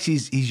strikes.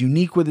 He's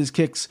unique with his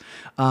kicks.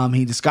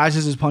 He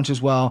disguises his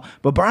punches well.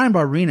 But Bryan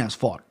Barberina's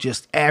fought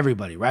just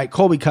everybody, right?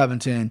 Colby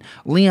Covington,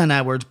 Leon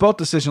Edwards, both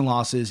decision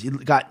losses.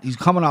 He's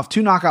coming off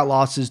 2 knockout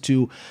losses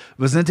to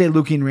Vicente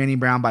Luque and Randy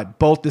Brown by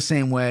both the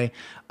same way.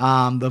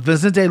 The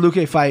Vicente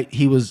Luque fight,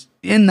 he was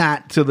in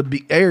that till the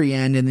very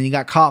end, and then he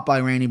got caught by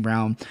Randy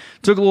Brown.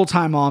 Took a little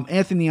time off.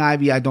 Anthony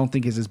Ivy, I don't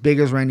think is as big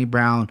as Randy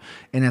Brown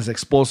and as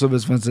explosive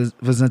as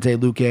Vicente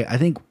Luque. I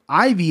think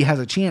Ivy has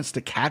a chance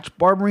to catch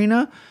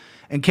Barberina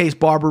in case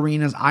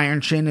Barberina's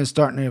iron chin is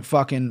starting to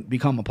fucking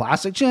become a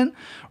plastic chin,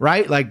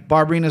 right? Like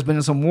Barberina's been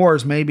in some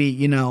wars. Maybe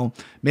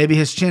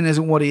his chin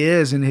isn't what he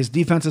is and his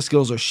defensive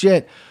skills are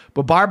shit.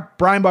 But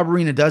Bryan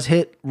Barberina does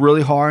hit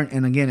really hard,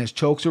 and again, his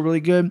chokes are really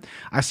good.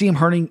 I see him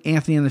hurting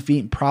Anthony in the feet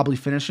and probably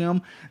finishing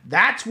him.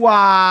 That's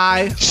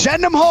why...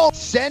 Send him home.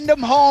 Send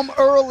him home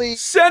early.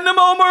 Send him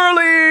home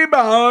early,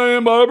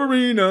 Bryan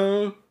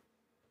Barberina.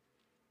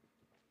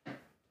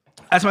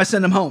 That's why I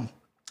send him home.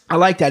 I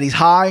like that. He's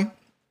high.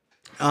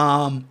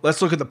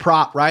 Let's look at the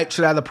prop, right?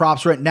 Should I have the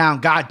props written down?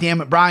 God damn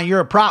it, Brian,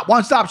 you're a prop.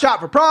 One-stop shop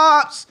for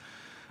props.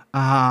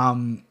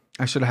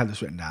 I should have had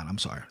this written down. I'm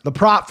sorry. The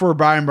prop for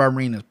Bryan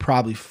Barberina is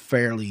probably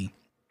fairly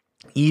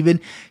even.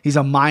 He's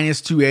a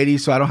minus 280,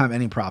 so I don't have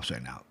any props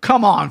right now.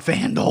 Come on,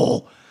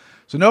 FanDuel.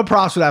 So no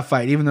props for that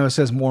fight, even though it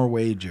says more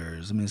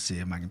wagers. Let me see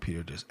if my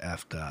computer just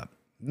effed up.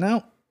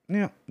 No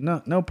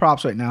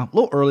props right now. A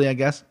little early, I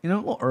guess. A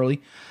little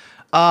early.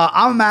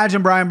 I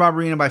imagine Bryan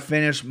Barberina by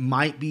finish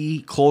might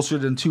be closer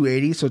than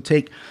 280. So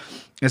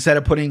instead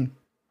of putting,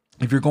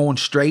 if you're going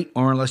straight,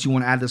 or unless you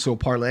want to add this little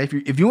parlay,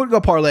 if you want to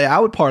go parlay, I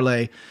would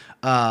parlay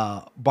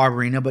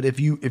Barberina. But if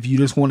you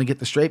just want to get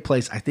the straight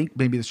place, I think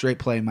maybe the straight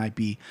play might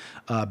be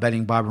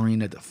betting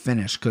Barberina to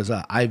finish because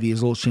Ivy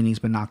is a little shinny. He's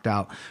been knocked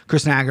out.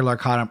 Christian Aguilar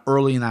caught him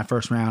early in that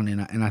first round,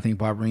 and I think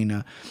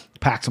Barberina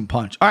packed some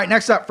punch. All right,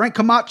 next up, Frank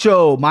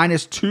Camacho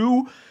minus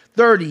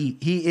 230.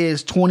 He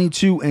is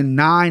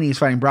 22-9. He's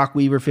fighting Brock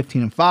Weaver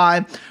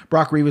 15-5.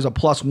 Brock Weaver's a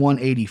plus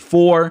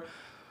 184.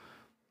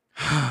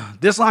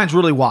 This line's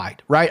really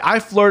wide, right? I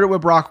flirted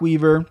with Brock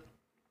Weaver,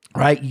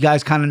 right? You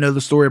guys kind of know the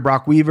story of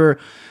Brock Weaver.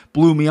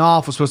 Blew me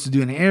off. Was supposed to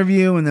do an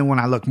interview, and then when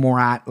I looked more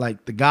at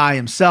like the guy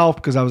himself,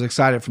 because I was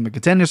excited from the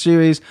Contender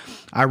Series,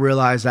 I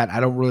realized that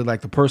I don't really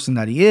like the person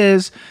that he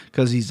is,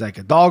 because he's like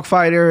a dog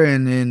fighter,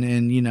 and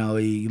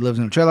he lives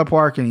in a trailer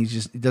park, and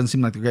he doesn't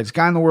seem like the greatest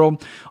guy in the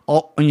world.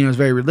 He's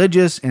very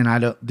religious, and I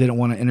didn't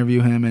want to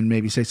interview him and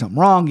maybe say something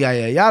wrong.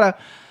 Yada.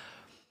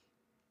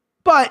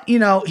 But, he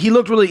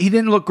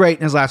didn't look great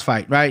in his last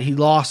fight, right? He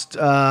lost,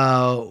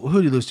 who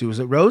did he lose to? Was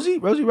it Rosie?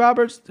 Rosie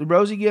Roberts? Did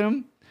Rosie get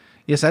him?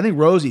 Yes, I think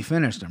Rosie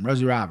finished him.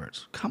 Rosie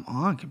Roberts. Come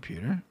on,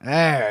 computer.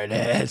 There it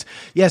is.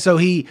 Yeah, so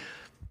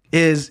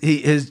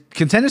his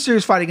Contender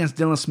Series fight against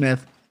Devin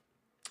Smith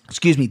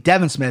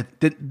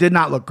did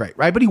not look great,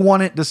 right? But he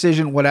won it,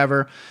 decision,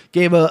 whatever.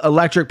 Gave an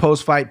electric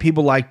post-fight.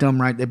 People liked him,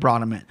 right? They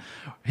brought him in.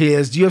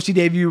 His UFC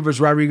debut versus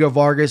Rodrigo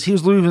Vargas. He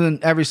was losing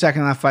every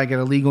second of that fight, got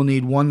a legal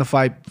need, won the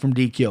fight from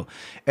DQ.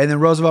 And then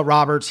Roosevelt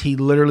Roberts, he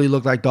literally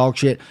looked like dog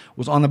shit,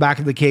 was on the back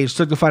of the cage,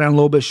 took the fight on a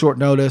little bit short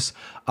notice,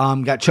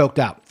 got choked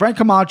out. Frank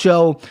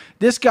Camacho,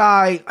 this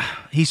guy,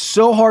 he's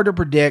so hard to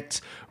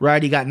predict,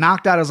 right? He got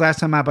knocked out his last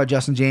time out by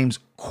Justin James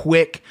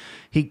quick.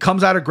 He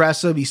comes out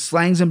aggressive. He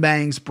slangs and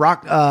bangs.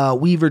 Brock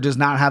Weaver does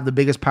not have the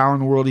biggest power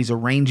in the world. He's a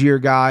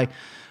rangier guy.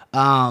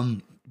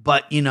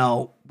 But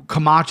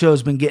Camacho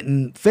has been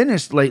getting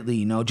finished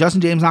lately. Justin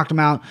James knocked him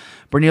out.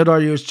 Bernil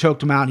Dariush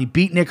choked him out. He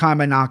beat Nick Heim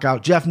by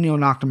knockout. Jeff Neal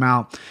knocked him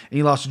out. And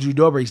he lost to Drew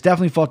Dober. He's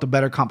definitely fought the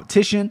better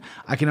competition.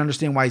 I can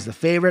understand why he's the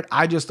favorite.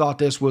 I just thought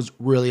this was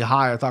really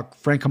high. I thought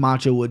Frank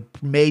Camacho would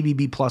maybe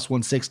be plus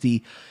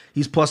 160.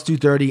 He's plus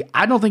 230.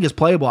 I don't think it's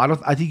playable.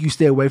 I think you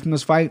stay away from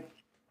this fight.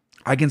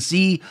 I can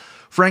see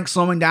Frank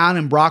slowing down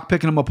and Brock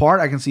picking him apart.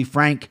 I can see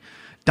Frank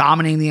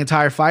dominating the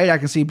entire fight. I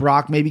can see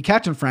Brock maybe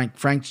catching Frank.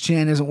 Frank's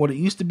chin isn't what it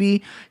used to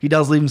be. He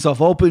does leave himself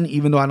open,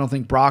 even though I don't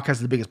think Brock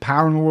has the biggest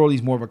power in the world.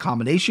 He's more of a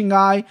combination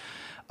guy.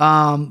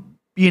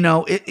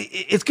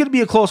 It's going to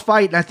be a close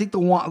fight, and I think the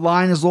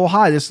line is a little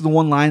high. This is the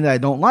one line that I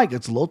don't like.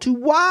 It's a little too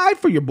wide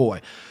for your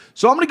boy.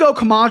 So I'm going to go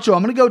Camacho.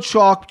 I'm going to go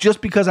chalk just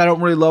because I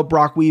don't really love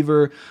Brock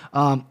Weaver.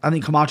 I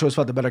think Camacho has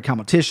fought the better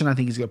competition. I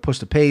think he's going to push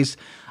the pace.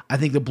 I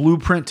think the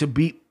blueprint to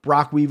beat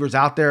Brock Weaver's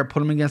out there,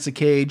 put him against the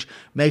cage,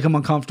 make him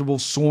uncomfortable,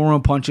 soar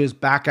him punches,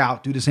 back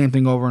out, do the same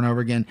thing over and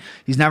over again.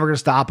 He's never going to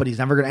stop it. He's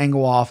never going to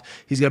angle off.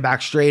 He's going to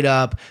back straight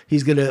up.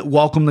 He's going to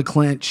welcome the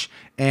clinch.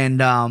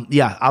 And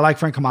I like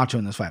Frank Camacho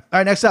in this fight. All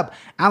right, next up,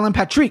 Alan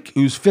Patrick,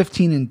 who's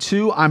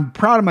 15-2. I'm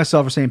proud of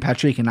myself for saying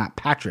Patrick and not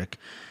Patrick.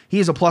 He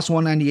is a plus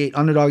 198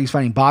 underdog. He's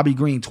fighting Bobby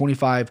Green,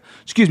 26,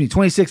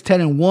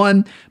 10 and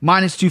 1,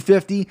 minus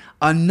 250.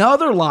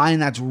 Another line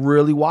that's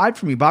really wide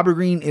for me. Bobby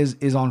Green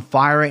is on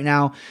fire right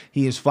now.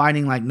 He is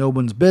fighting like no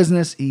one's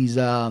business. He is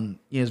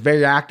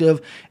very active.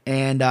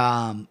 And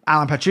Alan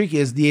Patrick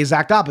is the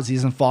exact opposite. He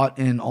hasn't fought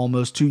in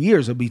almost 2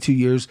 years. It'll be 2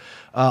 years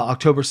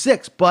October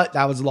 6th. But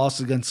that was a loss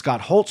against Scott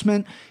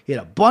Holtzman. He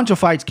had a bunch of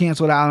fights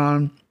canceled out on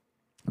him.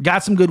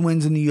 Got some good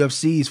wins in the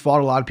UFC. He's fought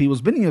a lot of people.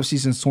 He's been in the UFC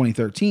since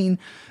 2013.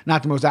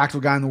 Not the most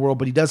active guy in the world,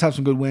 but he does have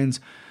some good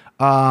wins.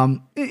 2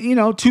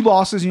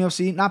 losses in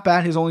UFC. Not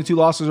bad. His only 2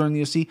 losses are in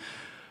the UFC.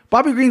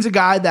 Bobby Green's a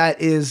guy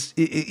that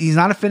he's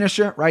not a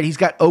finisher, right? He's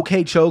got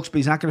okay chokes, but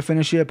he's not going to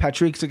finish you.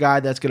 Patrick's a guy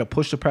that's going to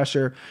push the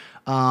pressure.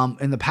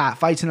 In the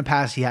fights in the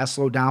past, he has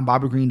slowed down.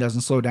 Bobby Green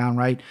doesn't slow down,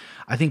 right?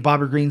 I think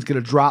Bobby Green's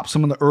going to drop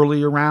some of the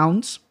earlier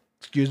rounds.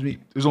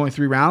 There's only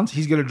 3 rounds.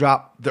 He's going to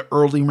drop the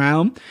early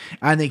round.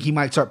 I think he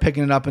might start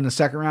picking it up in the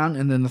second round.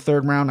 And then the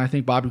third round, I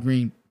think Bobby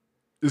Green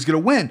is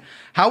going to win.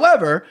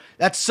 However,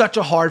 that's such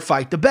a hard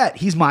fight to bet.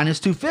 He's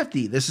minus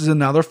 250. This is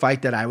another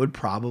fight that I would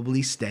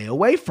probably stay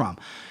away from.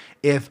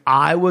 If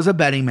I was a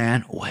betting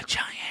man, which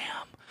I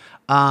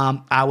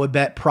am, I would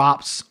bet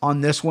props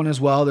on this one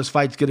as well. This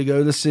fight's going to go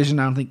to decision.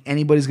 I don't think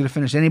anybody's going to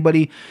finish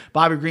anybody.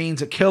 Bobby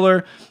Green's a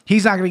killer.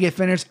 He's not going to get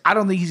finished. I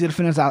don't think he's going to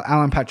finish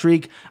Alan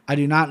Patrick. I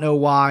do not know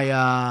why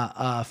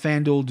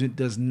FanDuel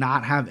does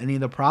not have any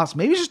of the props.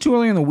 Maybe it's just too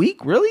early in the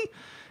week. Really?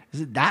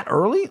 Is it that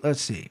early?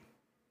 Let's see.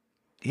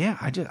 Yeah,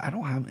 I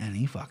don't have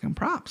any fucking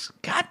props.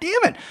 God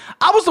damn it.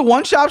 I was the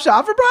one-stop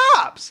shop for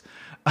props.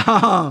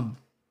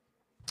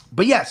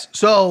 But yes,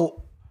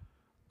 so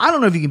I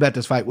don't know if you can bet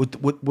this fight with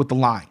the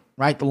line.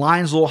 Right? The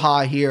line's a little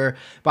high here.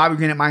 Bobby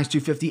Green at minus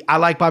 250. I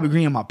like Bobby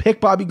Green. I'm going to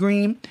pick Bobby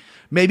Green.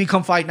 Maybe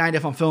come fight night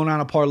if I'm filling out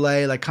a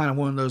parlay, like kind of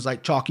one of those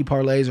like chalky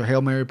parlays or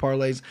Hail Mary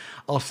parlays,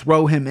 I'll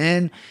throw him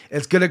in.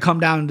 It's going to come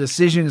down to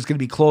decision. It's going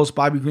to be close.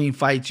 Bobby Green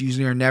fights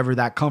usually are never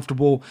that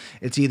comfortable.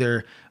 It's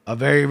either a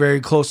very,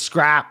 very close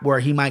scrap where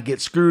he might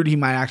get screwed. He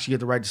might actually get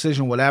the right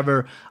decision,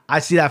 whatever. I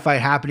see that fight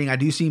happening. I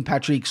do see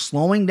Patrick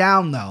slowing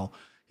down though.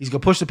 He's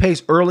going to push the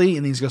pace early, and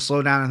then he's going to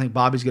slow down. I think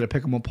Bobby's going to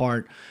pick him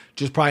apart,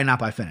 just probably not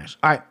by finish.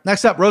 All right,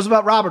 next up, Rosie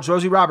Roberts,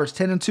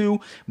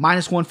 10-2,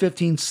 minus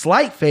 115,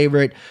 slight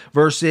favorite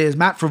versus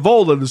Matt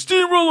Frevola, the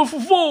steamroller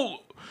Frevola,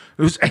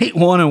 who's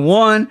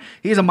 8-1-1.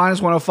 He's a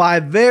minus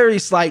 105, very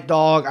slight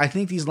dog. I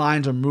think these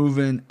lines are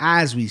moving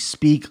as we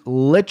speak,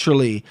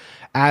 literally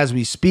as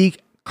we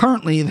speak.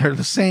 Currently, they're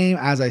the same.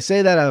 As I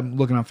say that, I'm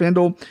looking on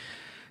FanDuel.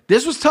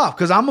 This was tough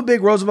because I'm a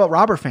big Roosevelt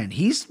Robert fan.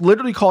 He's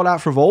literally called out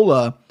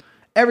Frevola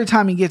every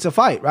time he gets a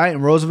fight, right?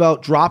 And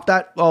Roosevelt dropped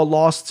that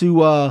loss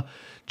to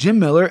Jim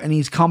Miller, and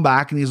he's come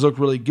back and he's looked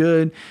really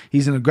good.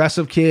 He's an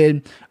aggressive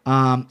kid.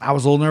 I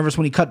was a little nervous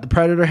when he cut the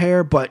Predator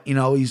hair, but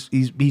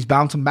he's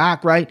bouncing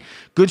back, right?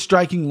 Good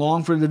striking,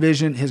 long for the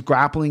division. His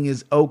grappling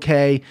is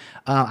okay.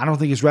 I don't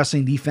think his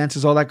wrestling defense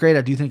is all that great.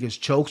 I do think his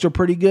chokes are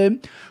pretty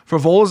good.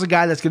 Frevola's a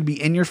guy that's going to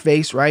be in your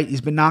face, right?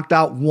 He's been knocked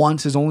out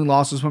once. His only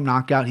loss was from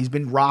knockout. He's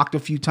been rocked a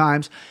few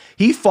times.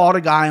 He fought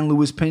a guy in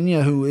Luis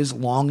Pena who is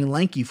long and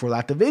lanky for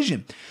that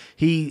division.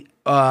 He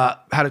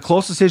had a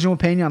close decision with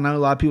Pena. I know a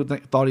lot of people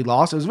thought he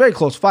lost. It was a very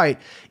close fight.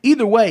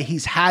 Either way,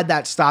 he's had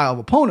that style of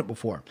opponent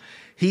before.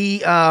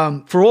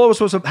 Frevola was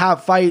supposed to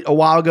fight a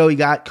while ago. He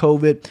got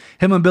COVID.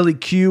 Him and Billy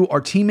Q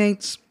are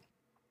teammates.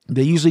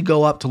 They usually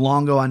go up to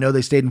Longo. I know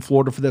they stayed in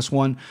Florida for this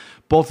one.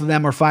 Both of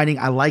them are fighting.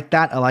 I like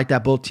that. I like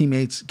that both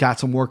teammates got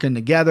some work in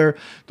together.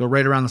 They're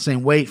right around the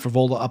same weight.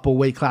 Frevola up a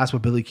weight class,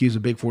 but Billy Q's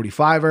a big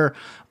 45er.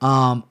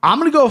 I'm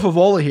going to go with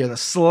Frevola here. The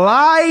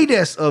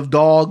slightest of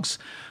dogs.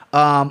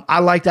 I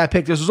like that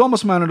pick. This was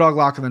almost my underdog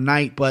lock of the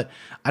night, but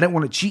I didn't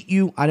want to cheat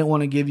you. I didn't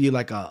want to give you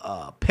like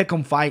a pick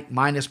 'em fight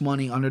minus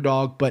money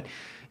underdog, but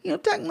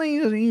technically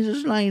he's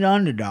a slight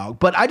underdog.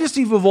 But I just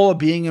see Frevola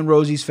being in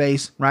Rosie's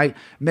face, right?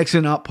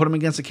 Mixing up, put him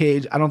against the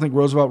cage. I don't think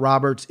Roosevelt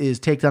Roberts'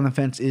 takedown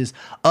defense is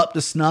up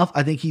to snuff.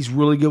 I think he's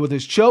really good with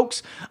his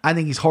chokes. I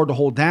think he's hard to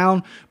hold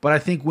down, but I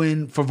think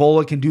when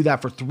Frevola can do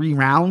that for 3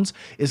 rounds,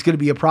 it's going to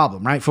be a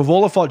problem, right?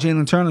 Frevola fought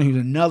Jalen Turner, who's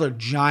another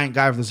giant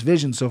guy for this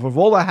division. So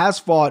Frevola has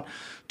fought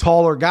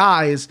taller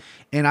guys,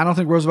 and I don't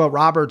think Roosevelt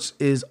Roberts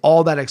is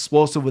all that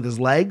explosive with his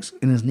legs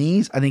and his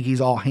knees. I think he's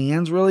all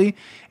hands, really,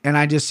 and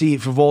I just see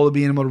Frevola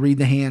being able to read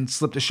the hand,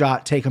 slip the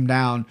shot, take him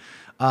down,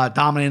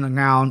 dominate on the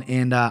ground,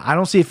 and I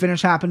don't see a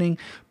finish happening,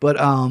 but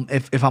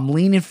if I'm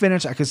leaning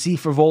finish, I could see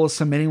Frevola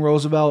submitting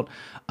Roosevelt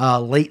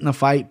late in the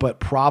fight, but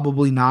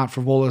probably not.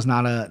 Frevola is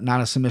not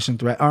a submission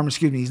threat, or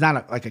excuse me, he's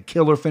not like a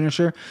killer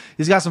finisher.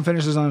 He's got some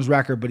finishes on his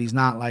record, but he's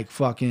not like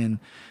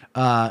fucking...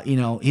 he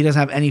doesn't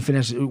have any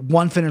finish.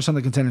 One finish on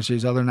the Contender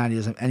Series. Other than that, he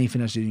doesn't have any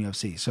finish in the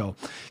UFC. So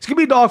it's gonna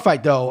be a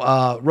dogfight,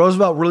 though.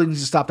 Roosevelt really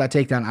needs to stop that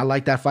takedown. I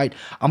like that fight.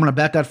 I'm gonna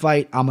bet that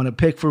fight. I'm gonna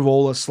pick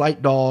Frevola,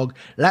 slight dog.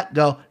 Let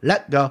go.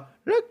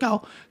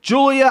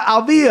 Julia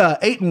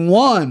Alvia,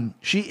 8-1.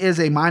 She is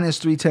a minus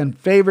 310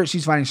 favorite.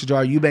 She's fighting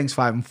Sijara Eubanks,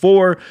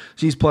 5-4.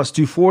 She's plus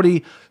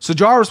 240.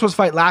 Sijara was supposed to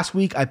fight last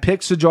week. I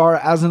picked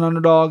Sijara as an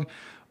underdog.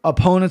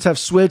 opponents have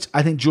switched.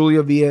 I think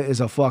Julia Villa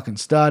is a fucking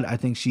stud. I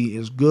think she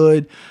is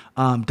good.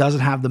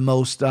 Doesn't have the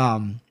most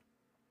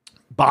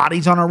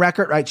bodies on her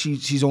record, right?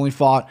 She's only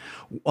fought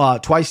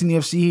twice in the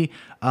UFC.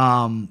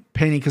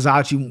 Penny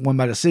Kazachi won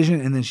by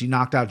decision, and then she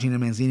knocked out Gina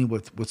Manzini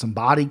with some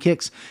body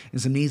kicks and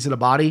some knees to the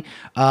body.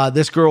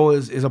 This girl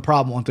is a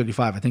problem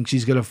 135. I think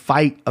she's going to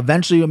fight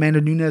eventually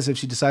Amanda Nunes if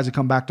she decides to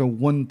come back to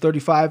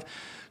 135.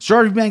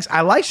 Sharjah Banks,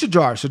 I like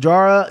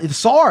Sharjah is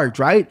Sarge,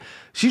 right?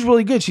 She's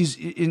really good. She's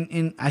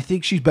in I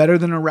think she's better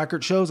than her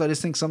record shows. I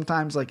just think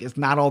sometimes like it's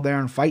not all there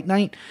in fight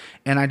night,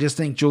 and I just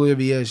think Julia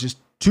Villa is just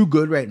too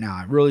good right now.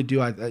 I really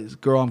do.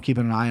 Girl, I'm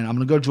keeping an eye on. I'm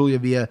going to go Julia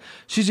Villa.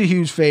 She's a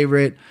huge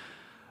favorite.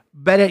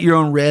 Bet at your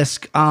own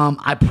risk. I'm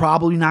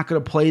probably not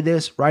going to play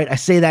this, right? I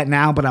say that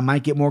now, but I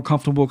might get more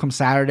comfortable come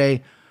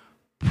Saturday.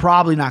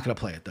 Probably not going to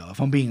play it, though, if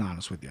I'm being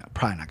honest with you.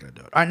 Probably not going to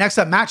do it. All right, next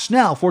up, Matt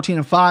Schnell,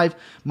 14-5,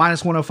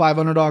 -105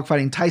 underdog,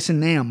 fighting Tyson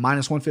Nam,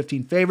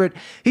 -115 favorite.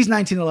 He's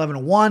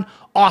 19-11-1.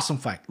 Awesome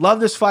fight. Love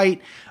this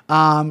fight.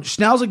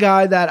 Schnell's a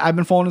guy that I've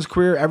been following his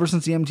career ever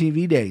since the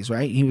MTV days,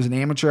 right? He was an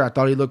amateur. I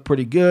thought he looked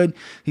pretty good.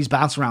 He's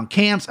bounced around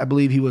camps. I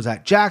believe he was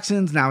at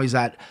Jackson's. Now he's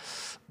at...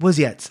 was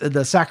he at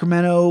the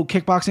Sacramento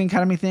Kickboxing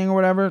Academy thing or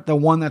whatever? The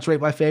one that's right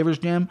by Favors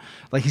Gym.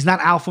 Like, he's not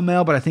alpha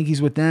male, but I think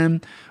he's with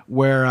them.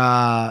 Where,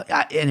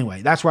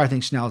 anyway, that's where I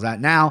think Schnell's at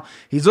now.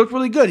 He's looked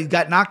really good. He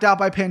got knocked out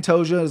by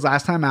Pantoja his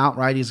last time out,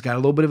 right? He's got a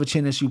little bit of a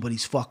chin issue, but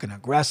he's fucking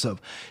aggressive.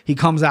 He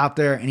comes out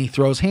there and he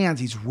throws hands.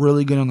 He's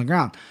really good on the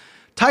ground.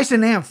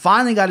 Tyson Nam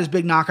finally got his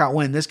big knockout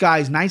win. This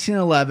guy's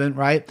 19-11,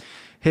 right?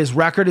 His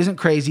record isn't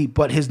crazy,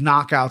 but his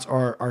knockouts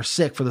are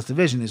sick for this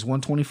division. He's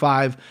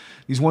 125.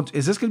 Is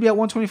this going to be at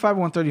 125 or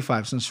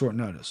 135 since short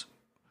notice?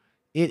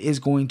 It is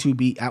going to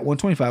be at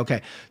 125.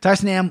 Okay.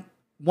 Tyson Nam,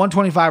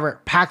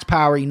 125er, packs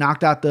power. He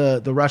knocked out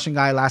the Russian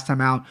guy last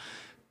time out.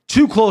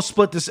 Two close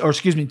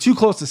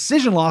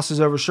decision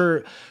losses over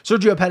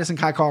Sergio Pettis and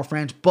Kai Kara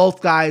France.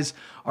 Both guys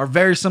are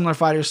very similar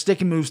fighters.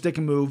 Stick and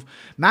move.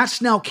 Matt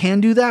Schnell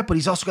can do that, but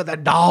he's also got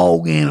that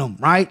dog in him,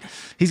 right?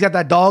 He's got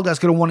that dog that's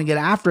going to want to get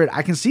after it.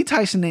 I can see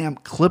Tyson Nam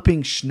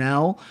clipping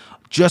Schnell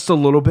just a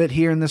little bit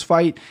here in this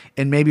fight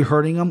and maybe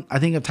hurting him. I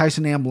think if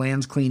Tyson Nam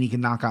lands clean, he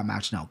can knock out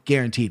Matt Schnell.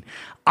 Guaranteed.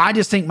 I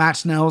just think Matt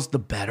Schnell's the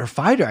better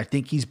fighter. I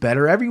think he's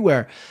better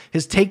everywhere.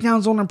 His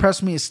takedowns don't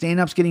impress me. His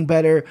stand-up's getting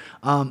better.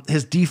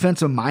 His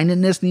defensive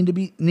mindedness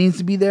needs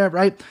to be there,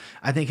 right?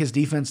 I think his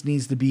defense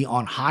needs to be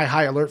on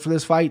high alert for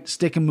this fight.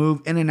 Stick and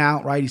move, in and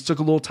out, right? He's took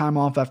a little time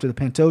off after the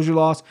Pantoja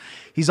loss.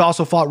 He's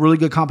also fought really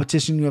good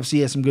competition in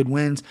UFC, has some good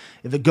wins.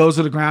 If it goes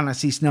to the ground, I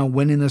see Schnell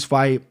winning this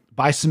fight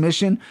by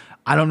submission.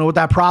 I don't know what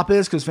that prop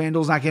is because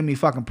FanDuel's not giving me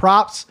fucking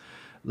props.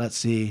 Let's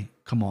see.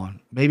 Come on.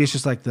 Maybe it's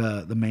just like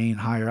the main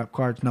higher up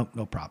cards. Nope,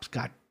 no props.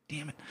 God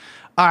damn it.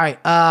 All right.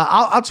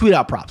 I'll tweet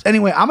out props.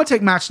 Anyway, I'm going to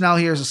take Matt Schnell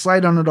here as a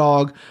slight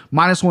underdog,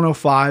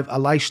 -105. I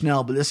like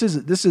Schnell, but this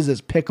is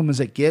as pick 'em as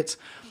it gets.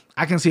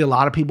 I can see a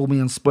lot of people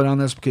being split on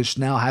this because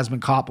Schnell has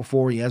been caught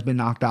before. He has been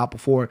knocked out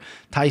before.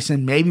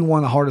 Tyson, maybe one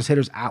of the hardest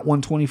hitters at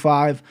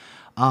 125.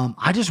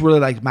 I just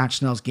really like Matt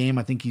Schnell's game.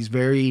 I think he's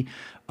very...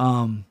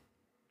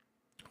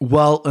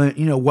 well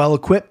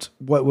equipped,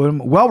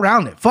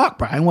 well-rounded. Fuck,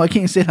 Brian. Why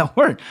can't you say that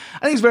word? I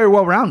think he's very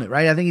well-rounded,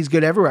 right? I think he's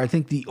good everywhere. I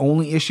think the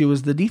only issue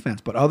is the defense.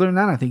 But other than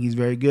that, I think he's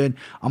very good.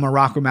 I'm going to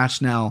rock with Matt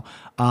Schnell.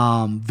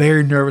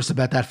 Very nervous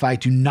about that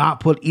fight. Do not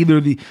put either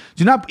of the...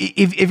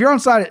 If you're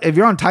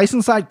on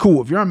Tyson's side,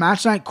 cool. If you're on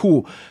Matt's side,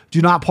 cool.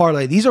 Do not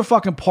parlay. These are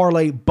fucking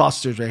parlay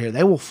busters right here.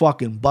 They will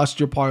fucking bust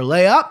your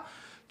parlay up.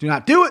 Do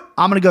not do it.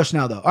 I'm going to go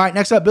Schnell, though. All right,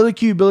 next up, Billy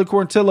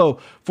Quarantillo,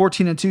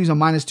 14-2. He's a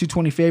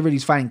 -220 favorite.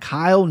 He's fighting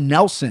Kyle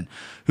Nelson,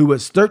 who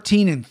was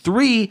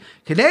 13-3.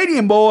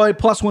 Canadian boy,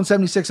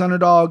 +176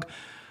 underdog.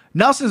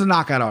 Nelson's a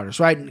knockout artist,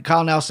 right?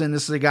 Kyle Nelson,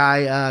 this is a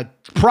guy,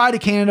 pride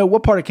of Canada.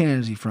 What part of Canada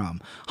is he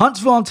from?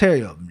 Huntsville,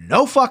 Ontario.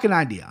 No fucking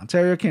idea.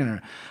 Ontario,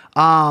 Canada.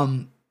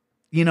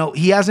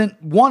 He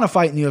hasn't won a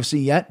fight in the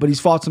UFC yet, but he's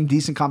fought some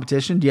decent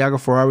competition. Diego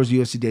Ferrara's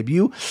UFC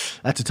debut.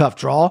 That's a tough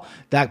draw.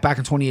 That back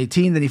in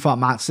 2018. Then he fought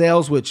Matt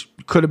Sales, which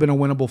could have been a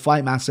winnable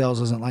fight. Matt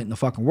Sales isn't lighting the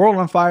fucking world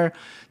on fire.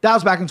 That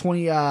was back in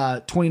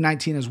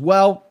 2019 as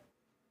well.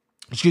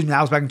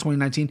 That was back in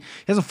 2019. He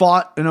hasn't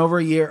fought in over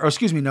a year.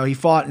 He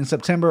fought in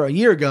September a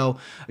year ago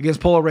against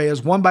Polo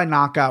Reyes, won by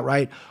knockout,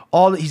 right?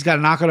 He's got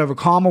a knockout over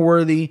Calma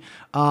Worthy.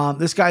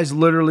 This guy's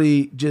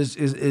literally just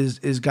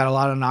is got a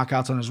lot of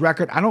knockouts on his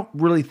record. I don't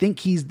really think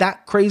he's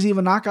that crazy of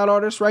a knockout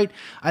artist, right?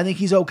 I think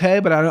he's okay,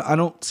 but I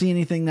don't see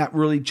anything that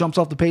really jumps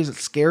off the page that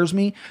scares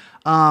me.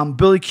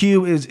 Billy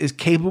Q is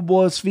capable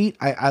of his feet.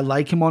 I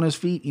like him on his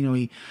feet.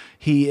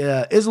 He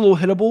is a little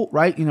hittable,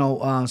 right?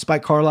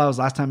 Spike Carlisle's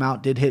last time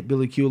out did hit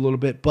Billy Q a little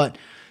bit, but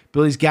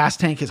Billy's gas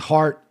tank, his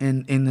heart,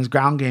 and his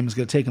ground game is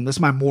going to take him. This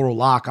is my moral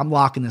lock. I'm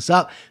locking this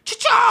up.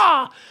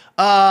 Cha-cha!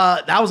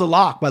 That was a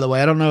lock, by the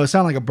way. I don't know. It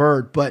sounded like a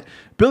bird, but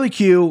Billy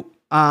Q,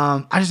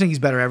 I just think he's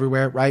better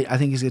everywhere, right? I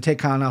think he's going to take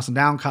Kyle Nelson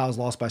down. Kyle's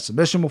lost by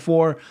submission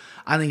before.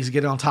 I think he's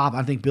going to get on top.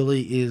 I think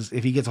Billy is,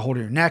 if he gets a hold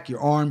of your neck, your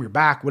arm, your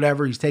back,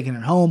 whatever, he's taking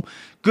it home.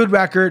 good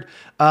record,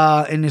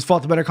 and has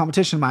fought the better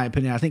competition, in my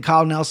opinion. I think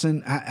Kyle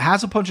Nelson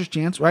has a puncher's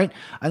chance, right?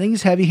 I think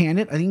he's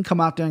heavy-handed. I think he can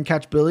come out there and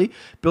catch Billy.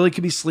 Billy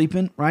could be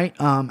sleeping, right?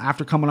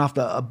 After coming off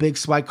a big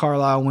Spike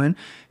Carlisle win.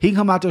 He can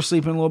come out there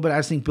sleeping a little bit. I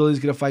just think Billy's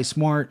going to fight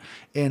smart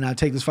and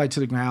take this fight to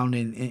the ground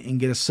and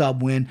get a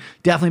sub win.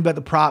 Definitely bet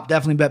the prop.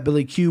 Definitely bet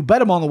Billy Q.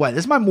 Bet him on the way.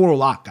 This is my moral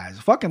lock, guys.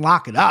 Fucking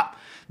lock it up.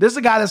 This is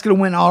a guy that's going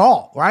to win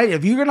all, right?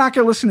 If you're not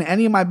going to listen to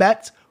any of my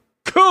bets,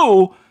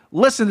 cool.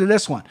 Listen to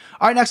this one.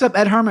 All right, next up,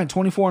 Ed Herman,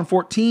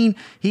 24-14.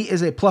 He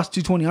is a plus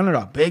 220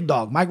 underdog. Big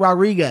dog. Mike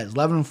Rodriguez,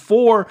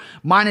 11-4,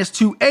 minus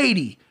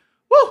 280.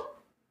 Woo!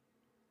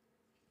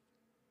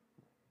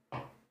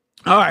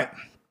 All right.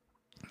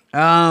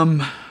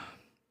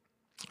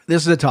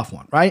 This is a tough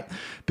one, right?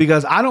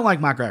 Because I don't like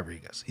Mike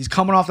Rodriguez. He's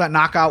coming off that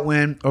knockout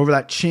win over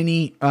that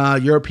chinny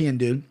European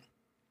dude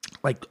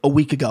like a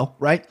week ago,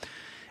 right?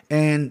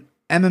 And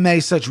MMA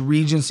is such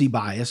recency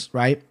bias,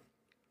 right?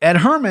 Ed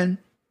Herman,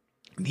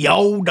 the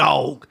old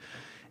dog.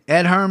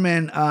 Ed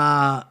Herman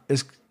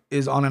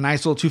is on a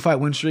nice little 2-fight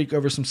win streak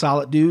over some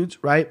solid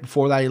dudes, right?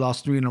 Before that, he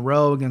lost 3 in a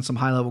row against some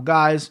high-level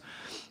guys.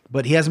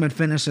 But he hasn't been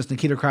finished since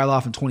Nikita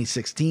Krylov in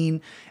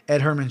 2016.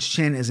 Ed Herman's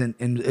chin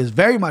is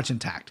very much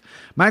intact.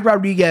 Mike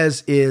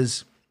Rodriguez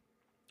is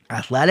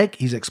athletic.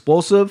 He's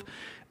explosive.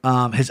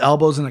 His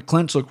elbows in the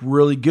clinch look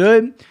really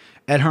good.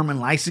 Ed Herman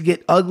likes to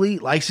get ugly,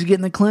 likes to get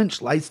in the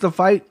clinch, likes to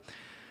fight.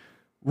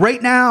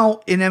 Right now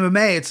in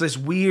MMA, it's this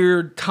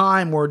weird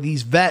time where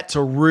these vets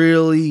are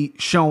really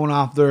showing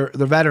off their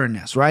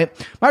veteranness, right?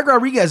 Mike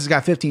Rodriguez has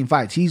got 15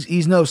 fights.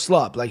 He's no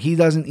slub. Like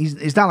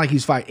it's not like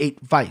he's fight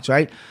 8 fights,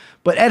 right?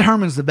 But Ed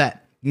Herman's the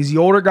vet. He's the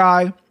older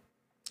guy.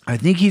 I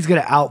think he's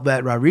going to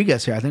outvet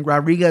Rodriguez here. I think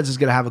Rodriguez is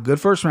going to have a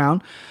good first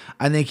round.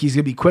 I think he's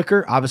going to be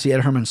quicker. Obviously, Ed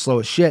Herman's slow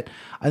as shit.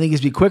 I think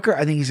he's going to be quicker.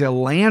 I think he's going to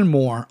land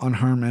more on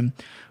Herman.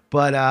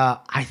 But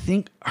I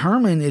think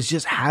Herman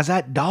has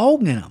that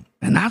dog in him.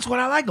 And that's what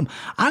I like him.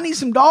 I need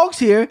some dogs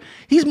here.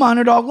 He's my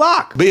underdog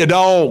lock. Be a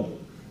dog.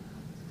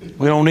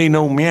 We don't need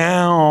no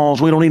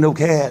meows. We don't need no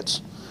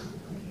cats.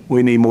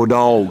 We need more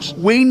dogs.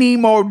 We need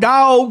more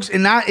dogs.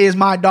 And that is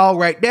my dog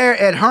right there.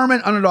 Ed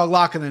Herman, underdog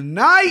lock of the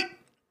night.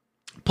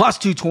 Plus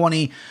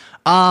 220.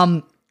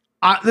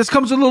 This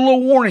comes with a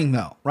little warning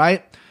though,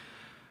 right?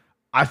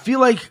 I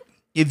feel like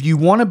if you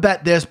want to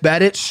bet this,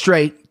 bet it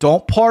straight.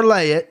 Don't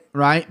parlay it,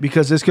 right?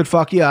 Because this could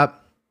fuck you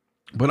up.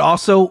 But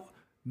also,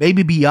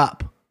 maybe be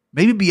up.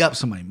 Maybe be up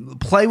some money.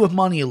 Play with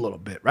money a little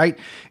bit, right?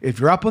 If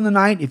you're up on the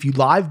night, if you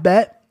live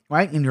bet,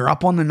 right, and you're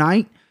up on the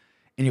night,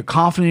 and you're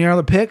confident in your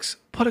other picks,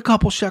 put a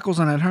couple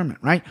shekels on Ed Herman,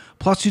 right?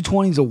 Plus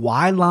 220 is a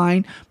wide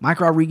line. Mike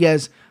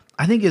Rodriguez,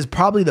 I think, is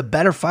probably the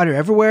better fighter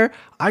everywhere.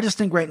 I just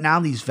think right now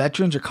these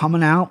veterans are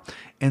coming out,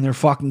 and they're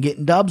fucking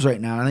getting dubs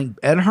right now. I think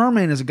Ed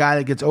Herman is a guy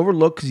that gets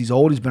overlooked because he's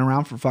old. He's been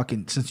around for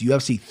fucking since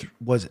UFC,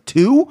 was it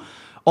 2?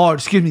 Or,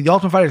 excuse me, The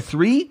Ultimate Fighter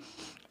 3?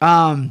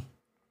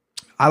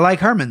 I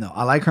like Herman, though.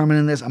 I like Herman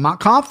in this. I'm not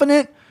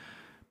confident,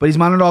 but he's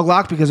my underdog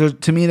lock because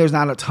to me, there's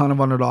not a ton of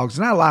underdogs.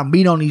 There's not a lot of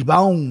meat on these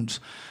bones.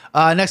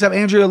 Next up,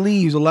 Andrea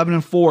Lee, who's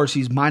 11-4.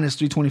 She's minus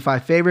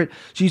 325 favorite.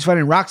 She's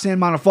fighting Roxanne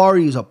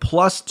Modafferi, who's a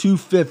plus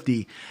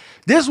 250.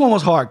 This one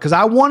was hard because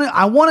I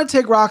want to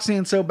take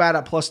Roxanne so bad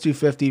at plus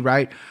 250,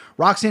 right?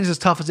 Roxanne's as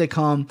tough as they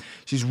come.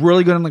 She's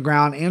really good on the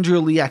ground.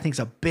 Andrea Lee, I think, is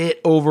a bit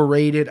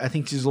overrated. I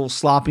think she's a little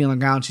sloppy on the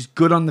ground. She's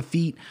good on the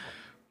feet.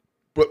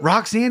 But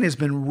Roxanne has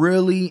been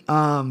really...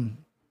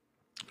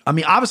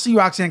 obviously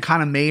Roxanne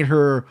kind of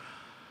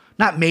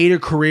not made her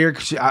career,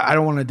 because I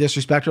don't want to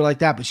disrespect her like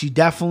that, but she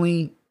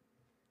definitely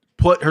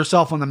put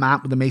herself on the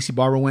map with the Macy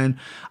Barber win.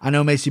 I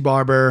know Macy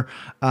Barber,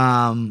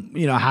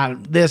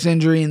 had this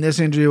injury and this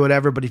injury,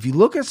 whatever, but if you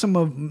look at some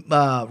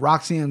of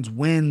Roxanne's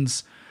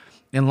wins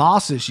and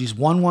losses, she's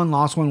won one,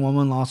 lost one, won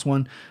one, lost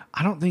one.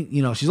 I don't think,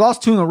 she's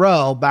lost 2 in a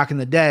row back in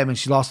the day. I mean,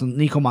 she lost to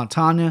Nico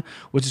Montana,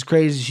 which is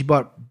crazy. She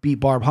beat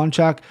Barb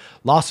Hunchak,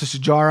 lost to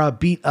Shajara,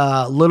 beat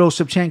Little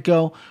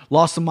Shevchenko,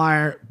 lost to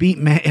Meyer, beat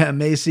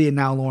Macy, and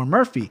now Lauren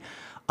Murphy.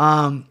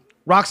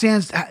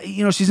 Roxanne's,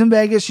 she's in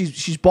Vegas.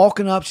 She's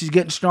bulking up. She's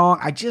getting strong.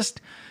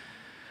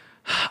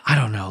 I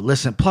don't know.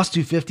 Listen, plus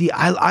 250.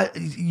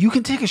 You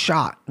can take a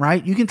shot,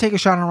 right? You can take a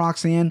shot on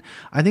Roxanne.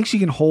 I think she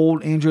can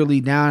hold Andrea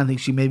Lee down. I think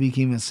she maybe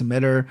can even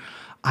submit her.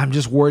 I'm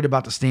just worried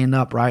about the stand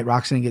up, right?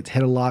 Roxanne gets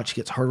hit a lot. She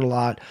gets hurt a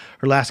lot.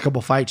 Her last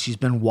couple fights, she's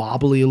been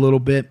wobbly a little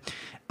bit.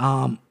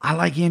 I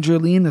like Andrea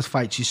Lee in this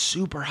fight. She's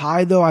super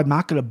high, though. I'm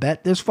not going to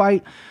bet this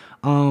fight.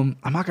 I'm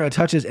not going to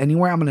touch this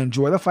anywhere. I'm going to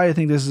enjoy the fight. I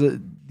think this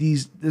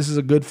is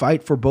a good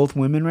fight for both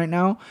women right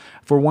now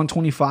for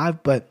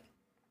 125, but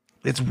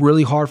it's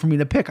really hard for me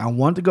to pick. I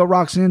want to go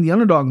Roxanne, the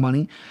underdog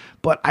money,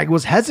 but I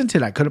was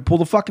hesitant. I couldn't pull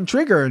the fucking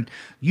trigger, and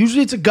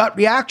usually it's a gut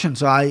reaction.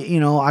 So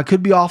I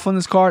could be off on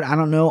this card. I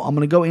don't know. I'm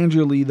going to go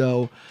Andrea Lee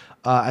though,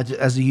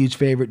 as a huge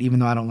favorite, even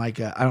though I don't like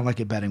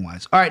it betting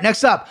wise. All right,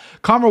 next up,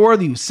 Conor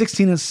Worthy, who's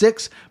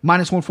 16-6,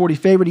 minus 140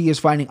 favorite. He is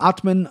fighting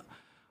Ottman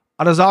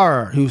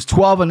Adazar, who's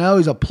 12-0.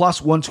 He's a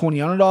plus 120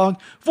 underdog.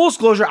 Full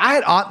disclosure, I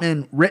had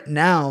Ottman written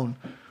down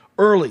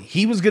early.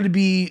 He was going to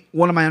be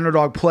one of my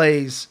underdog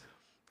plays.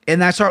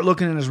 And I start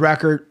looking at his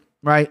record,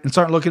 right, and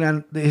start looking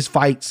at his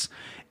fights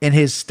and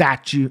his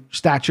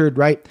statured,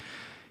 right?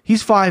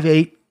 He's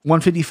 5'8",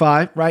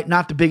 155, right?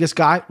 Not the biggest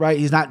guy, right?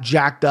 He's not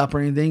jacked up or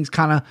anything. He's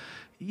kind of,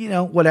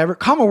 whatever.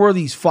 Kama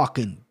Worthy's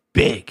fucking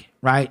big,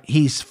 right?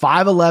 He's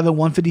 5'11",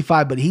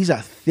 155, but he's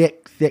a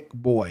thick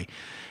boy.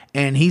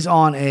 And he's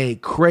on a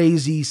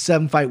crazy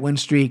 7-fight win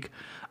streak.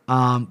 2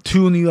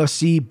 in the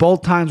UFC.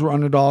 Both times were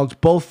underdogs.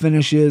 Both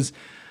finishes.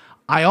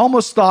 I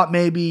almost thought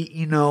maybe,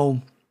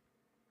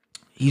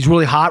 he's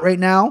really hot right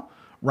now,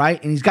 right?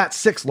 And he's got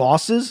 6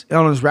 losses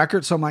on his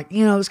record. So I'm like,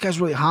 this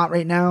guy's really hot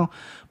right now.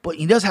 But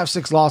he does have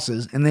 6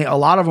 losses, and a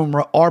lot of them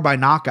are by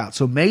knockout.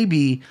 So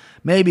maybe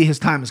his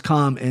time has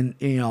come, and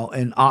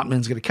and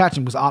Ottman's going to catch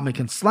him because Ottman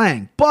can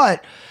slang.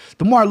 But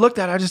the more I looked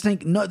at it, I just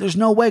think no, there's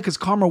no way because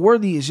Kama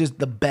Worthy is just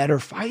the better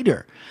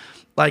fighter.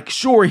 Like,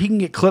 sure, he can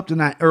get clipped in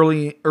that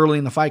early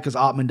in the fight because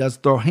Ottman does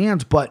throw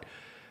hands, but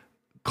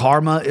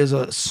Karma is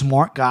a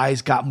smart guy.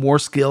 He's got more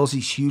skills.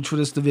 He's huge for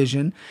this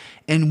division.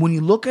 And when you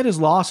look at his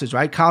losses,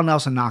 right? Kyle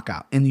Nelson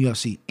knockout in the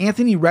UFC.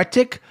 Anthony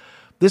Rettick.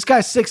 This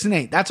guy's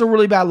 6-8. That's a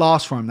really bad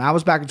loss for him. That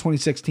was back in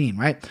 2016,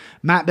 right?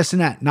 Matt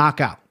Bissonnette,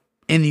 knockout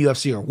in the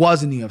UFC, or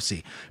was in the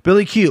UFC.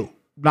 Billy Q,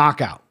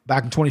 knockout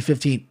back in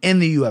 2015 in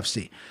the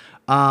UFC.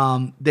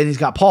 Then he's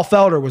got Paul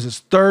Felder, was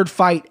his 3rd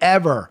fight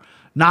ever,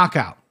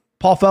 knockout.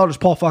 Paul Felder's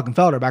Paul fucking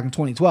Felder back in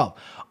 2012.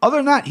 Other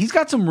than that, he's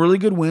got some really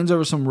good wins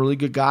over some really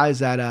good guys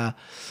that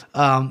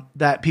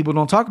that people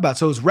don't talk about.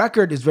 So his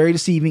record is very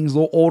deceiving. He's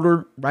a little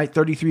older, right?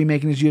 33,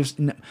 making his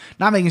UFC,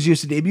 not making his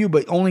UFC debut,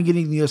 but only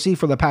getting the UFC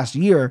for the past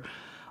year.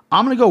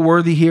 I'm going to go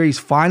Worthy here. He's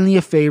finally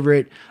a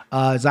favorite.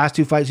 His last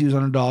 2 fights, he was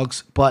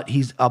underdogs, but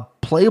he's a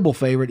playable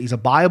favorite. He's a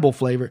buyable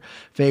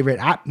favorite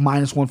at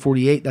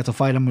 -148. That's a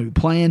fight I'm going to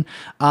be playing.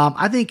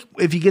 I think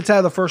if he gets out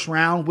of the first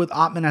round with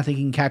Ottman, I think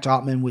he can catch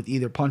Ottman with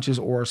either punches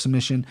or a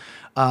submission.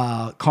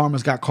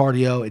 Karma's got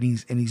cardio,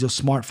 and he's a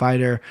smart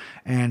fighter.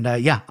 And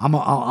I'm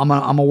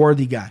a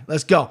Worthy guy.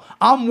 Let's go.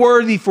 I'm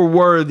worthy for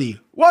Worthy.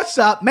 What's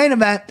up? Main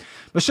event.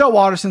 Michelle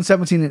Waterson,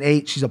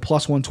 17-8. She's a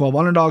 +112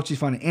 underdog. She's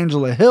fighting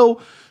Angela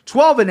Hill,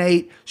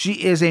 12-8. She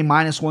is a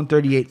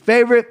 -138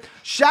 favorite.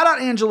 Shout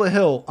out Angela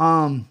Hill.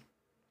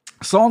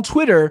 So on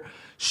Twitter,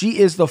 she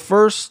is the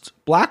first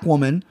black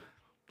woman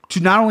to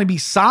not only be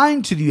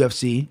signed to the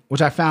UFC,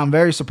 which I found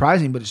very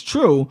surprising, but it's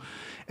true,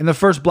 and the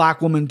first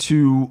black woman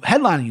to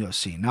headline the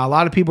UFC. Now, a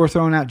lot of people are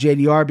throwing out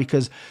JDR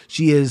because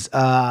she is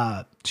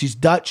she's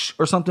Dutch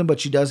or something, but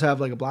she does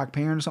have like a black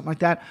parent or something like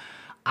that.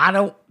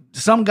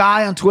 Some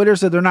guy on Twitter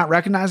said they're not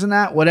recognizing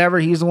that. Whatever,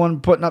 he's the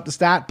one putting up the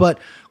stat. But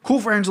cool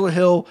for Angela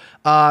Hill.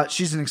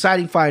 She's an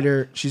exciting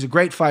fighter. She's a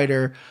great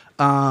fighter.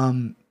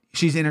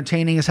 She's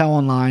entertaining as hell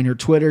online. Her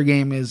Twitter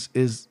game is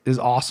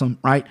awesome,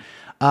 right?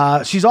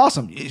 She's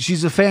awesome.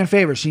 She's a fan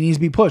favorite. She needs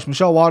to be pushed.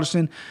 Michelle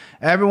Waterson.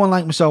 Everyone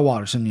liked Michelle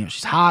Waterson.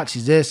 She's hot.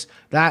 She's this,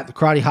 that, the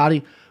karate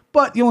hottie.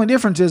 But the only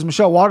difference is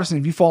Michelle Waterson,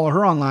 if you follow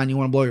her online, you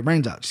want to blow your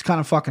brains out. She's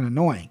kind of fucking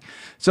annoying.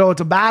 So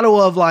it's a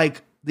battle of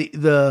like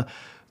the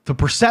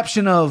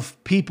perception of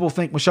people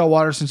think Michelle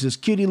Waterson's this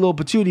cutie little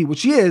patootie, which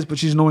she is, but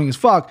she's annoying as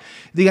fuck.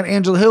 They got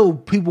Angela Hill,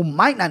 people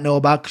might not know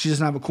about because she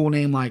doesn't have a cool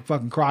name like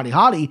fucking Karate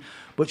Hottie,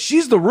 but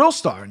she's the real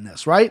star in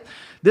this, right?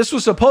 This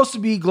was supposed to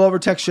be Glover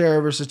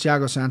Teixeira versus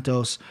Thiago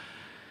Santos.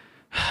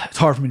 It's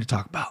hard for me to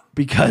talk about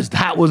because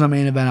that was a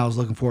main event I was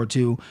looking forward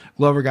to.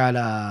 Glover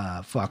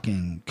got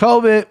fucking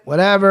COVID,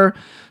 whatever.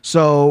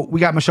 So we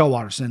got Michelle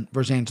Waterson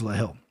versus Angela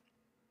Hill.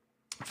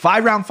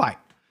 5-round fight.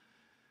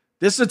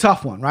 This is a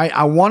tough one, right?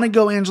 I want to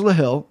go Angela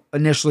Hill.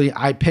 Initially,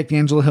 I picked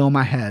Angela Hill in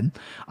my head.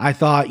 I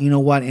thought, you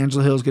know what?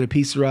 Angela Hill is going to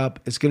piece her up.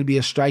 It's going to be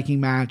a striking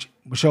match.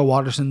 Michelle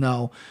Waterson,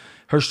 though,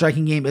 her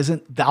striking game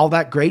isn't all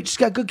that great. She's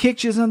got good kicks.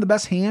 She doesn't have the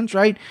best hands,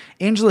 right?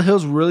 Angela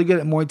Hill's really good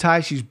at Muay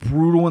Thai. She's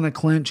brutal in the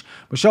clinch.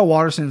 Michelle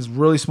Waterson is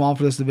really small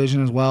for this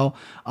division as well.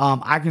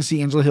 I can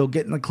see Angela Hill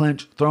getting the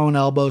clinch, throwing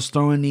elbows,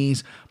 throwing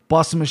knees,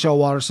 busting Michelle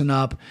Waterson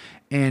up,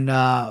 and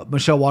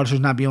Michelle Waterson's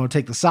not being able to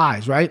take the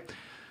size, right?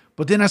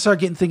 But then I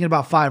started thinking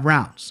about 5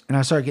 rounds, and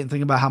I started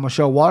thinking about how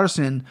Michelle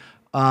Waterson,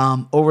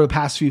 over the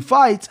past few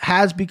fights,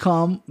 has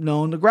become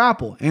known to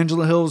grapple.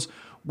 Angela Hill's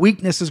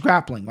weakness is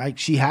grappling, right?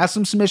 She has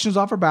some submissions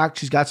off her back.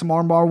 She's got some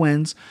armbar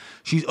wins.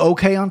 She's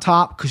okay on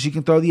top because she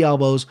can throw the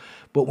elbows.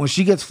 But when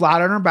she gets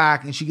flat on her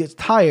back and she gets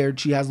tired,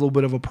 she has a little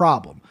bit of a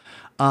problem.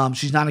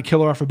 She's not a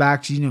killer off her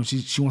back. She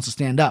wants to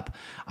stand up.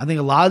 I think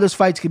a lot of those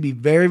fights could be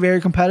very, very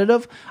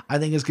competitive. I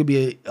think it's going to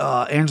be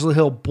Angela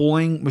Hill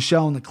bullying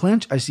Michelle in the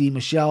clinch. I see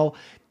Michelle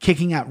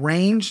kicking at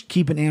range,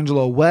 keeping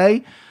Angela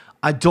away.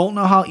 I don't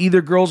know how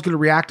either girl's going to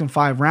react in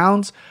 5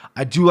 rounds.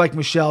 I do like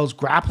Michelle's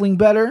grappling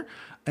better,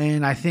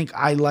 and I think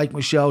I like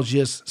Michelle's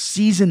just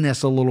season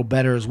this a little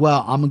better as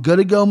well. I'm going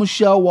to go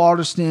Michelle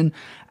Waterson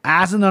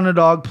as an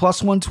underdog,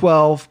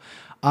 +112.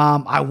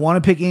 I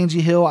want to pick Angie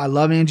Hill. I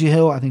love Angie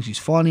Hill. I think she's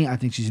funny. I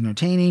think she's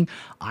entertaining.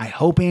 I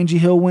hope Angie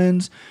Hill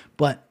wins,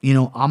 but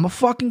I'm a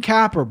fucking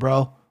capper,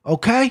 bro.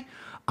 Okay?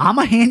 I'm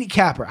a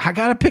handicapper. I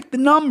got to pick the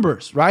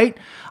numbers, right?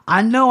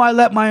 I know I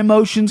let my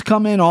emotions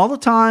come in all the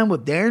time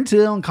with Darren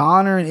Till and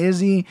Connor and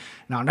Izzy,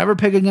 and I'll never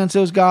pick against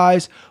those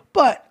guys,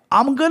 but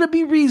I'm going to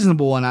be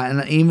reasonable.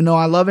 And even though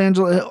I love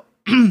Angela Hill,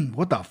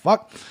 what the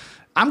fuck?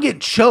 I'm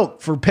getting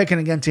choked for picking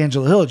against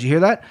Angela Hill. Did you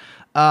hear that?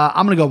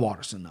 I'm going to go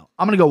Waterson, though.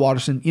 I'm going to go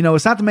Waterson. You know,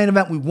 it's not the main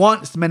event we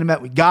want. It's the main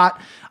event we got.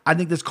 I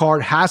think this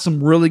card has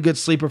some really good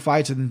sleeper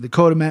fights. I think the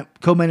co-main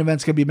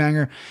event's going to be a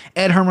banger.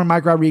 Ed Herman,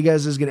 Mike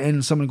Rodriguez is going to end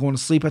in someone going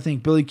to sleep. I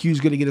think Billy Q's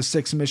going to get a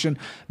 6th submission.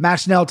 Matt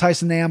Schnell,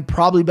 Tyson Nam,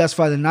 probably best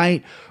fight of the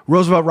night.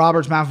 Roosevelt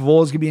Roberts, Matt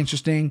Favola is going to be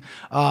interesting.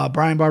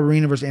 Brian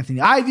Barberina versus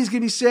Anthony Ivy is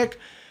going to be sick.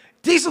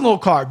 Decent little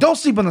card. Don't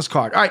sleep on this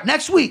card. All right,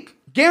 next week,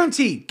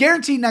 guaranteed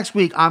next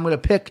week, I'm going to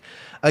pick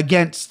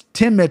against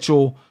Tim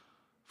Mitchell.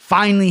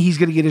 Finally, he's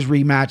going to get his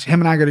rematch. Him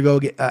and I are going to go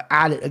get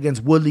at it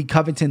against Woodley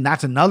Covington.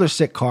 That's another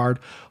sick card.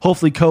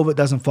 Hopefully, COVID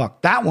doesn't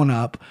fuck that one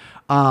up.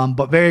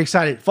 But very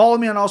excited. Follow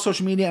me on all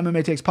social media,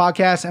 MMA Takes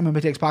Podcast,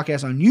 MMA Takes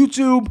Podcast on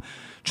YouTube.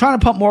 Trying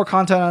to pump more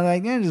content on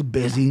that. Just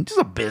busy. Just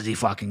a busy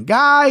fucking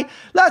guy.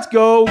 Let's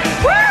go. Woo!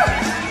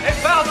 Hey,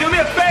 pal, do me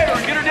a favor.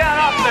 Get her down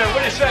off there. What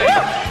do you say?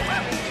 Woo!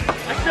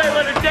 I say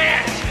let her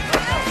dance.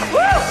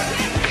 Woo!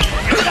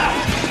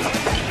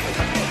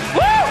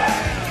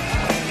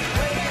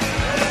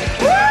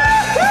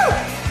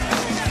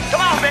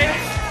 Come on, baby.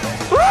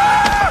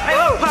 Hey,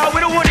 look, pal, we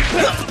don't want you.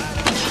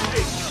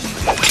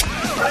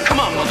 Come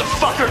on,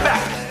 motherfucker,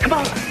 back. Come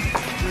on. Come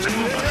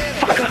on,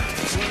 motherfucker.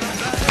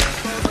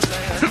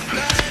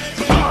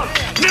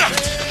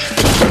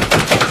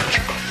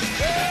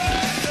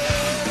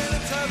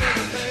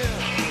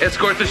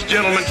 Escort this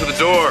gentleman to the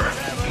door.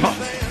 Come on.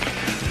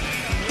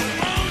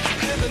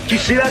 Do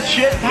you see that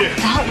shit?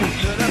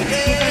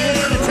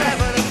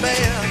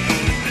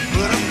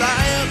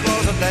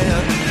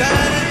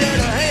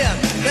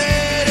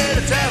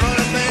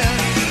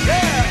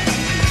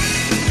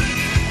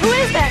 Who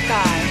is that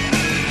guy?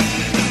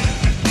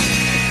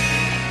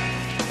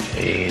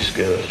 He's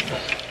good.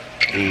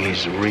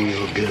 He's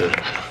real good.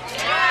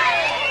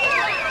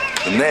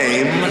 The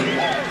name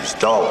is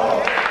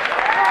Dalton.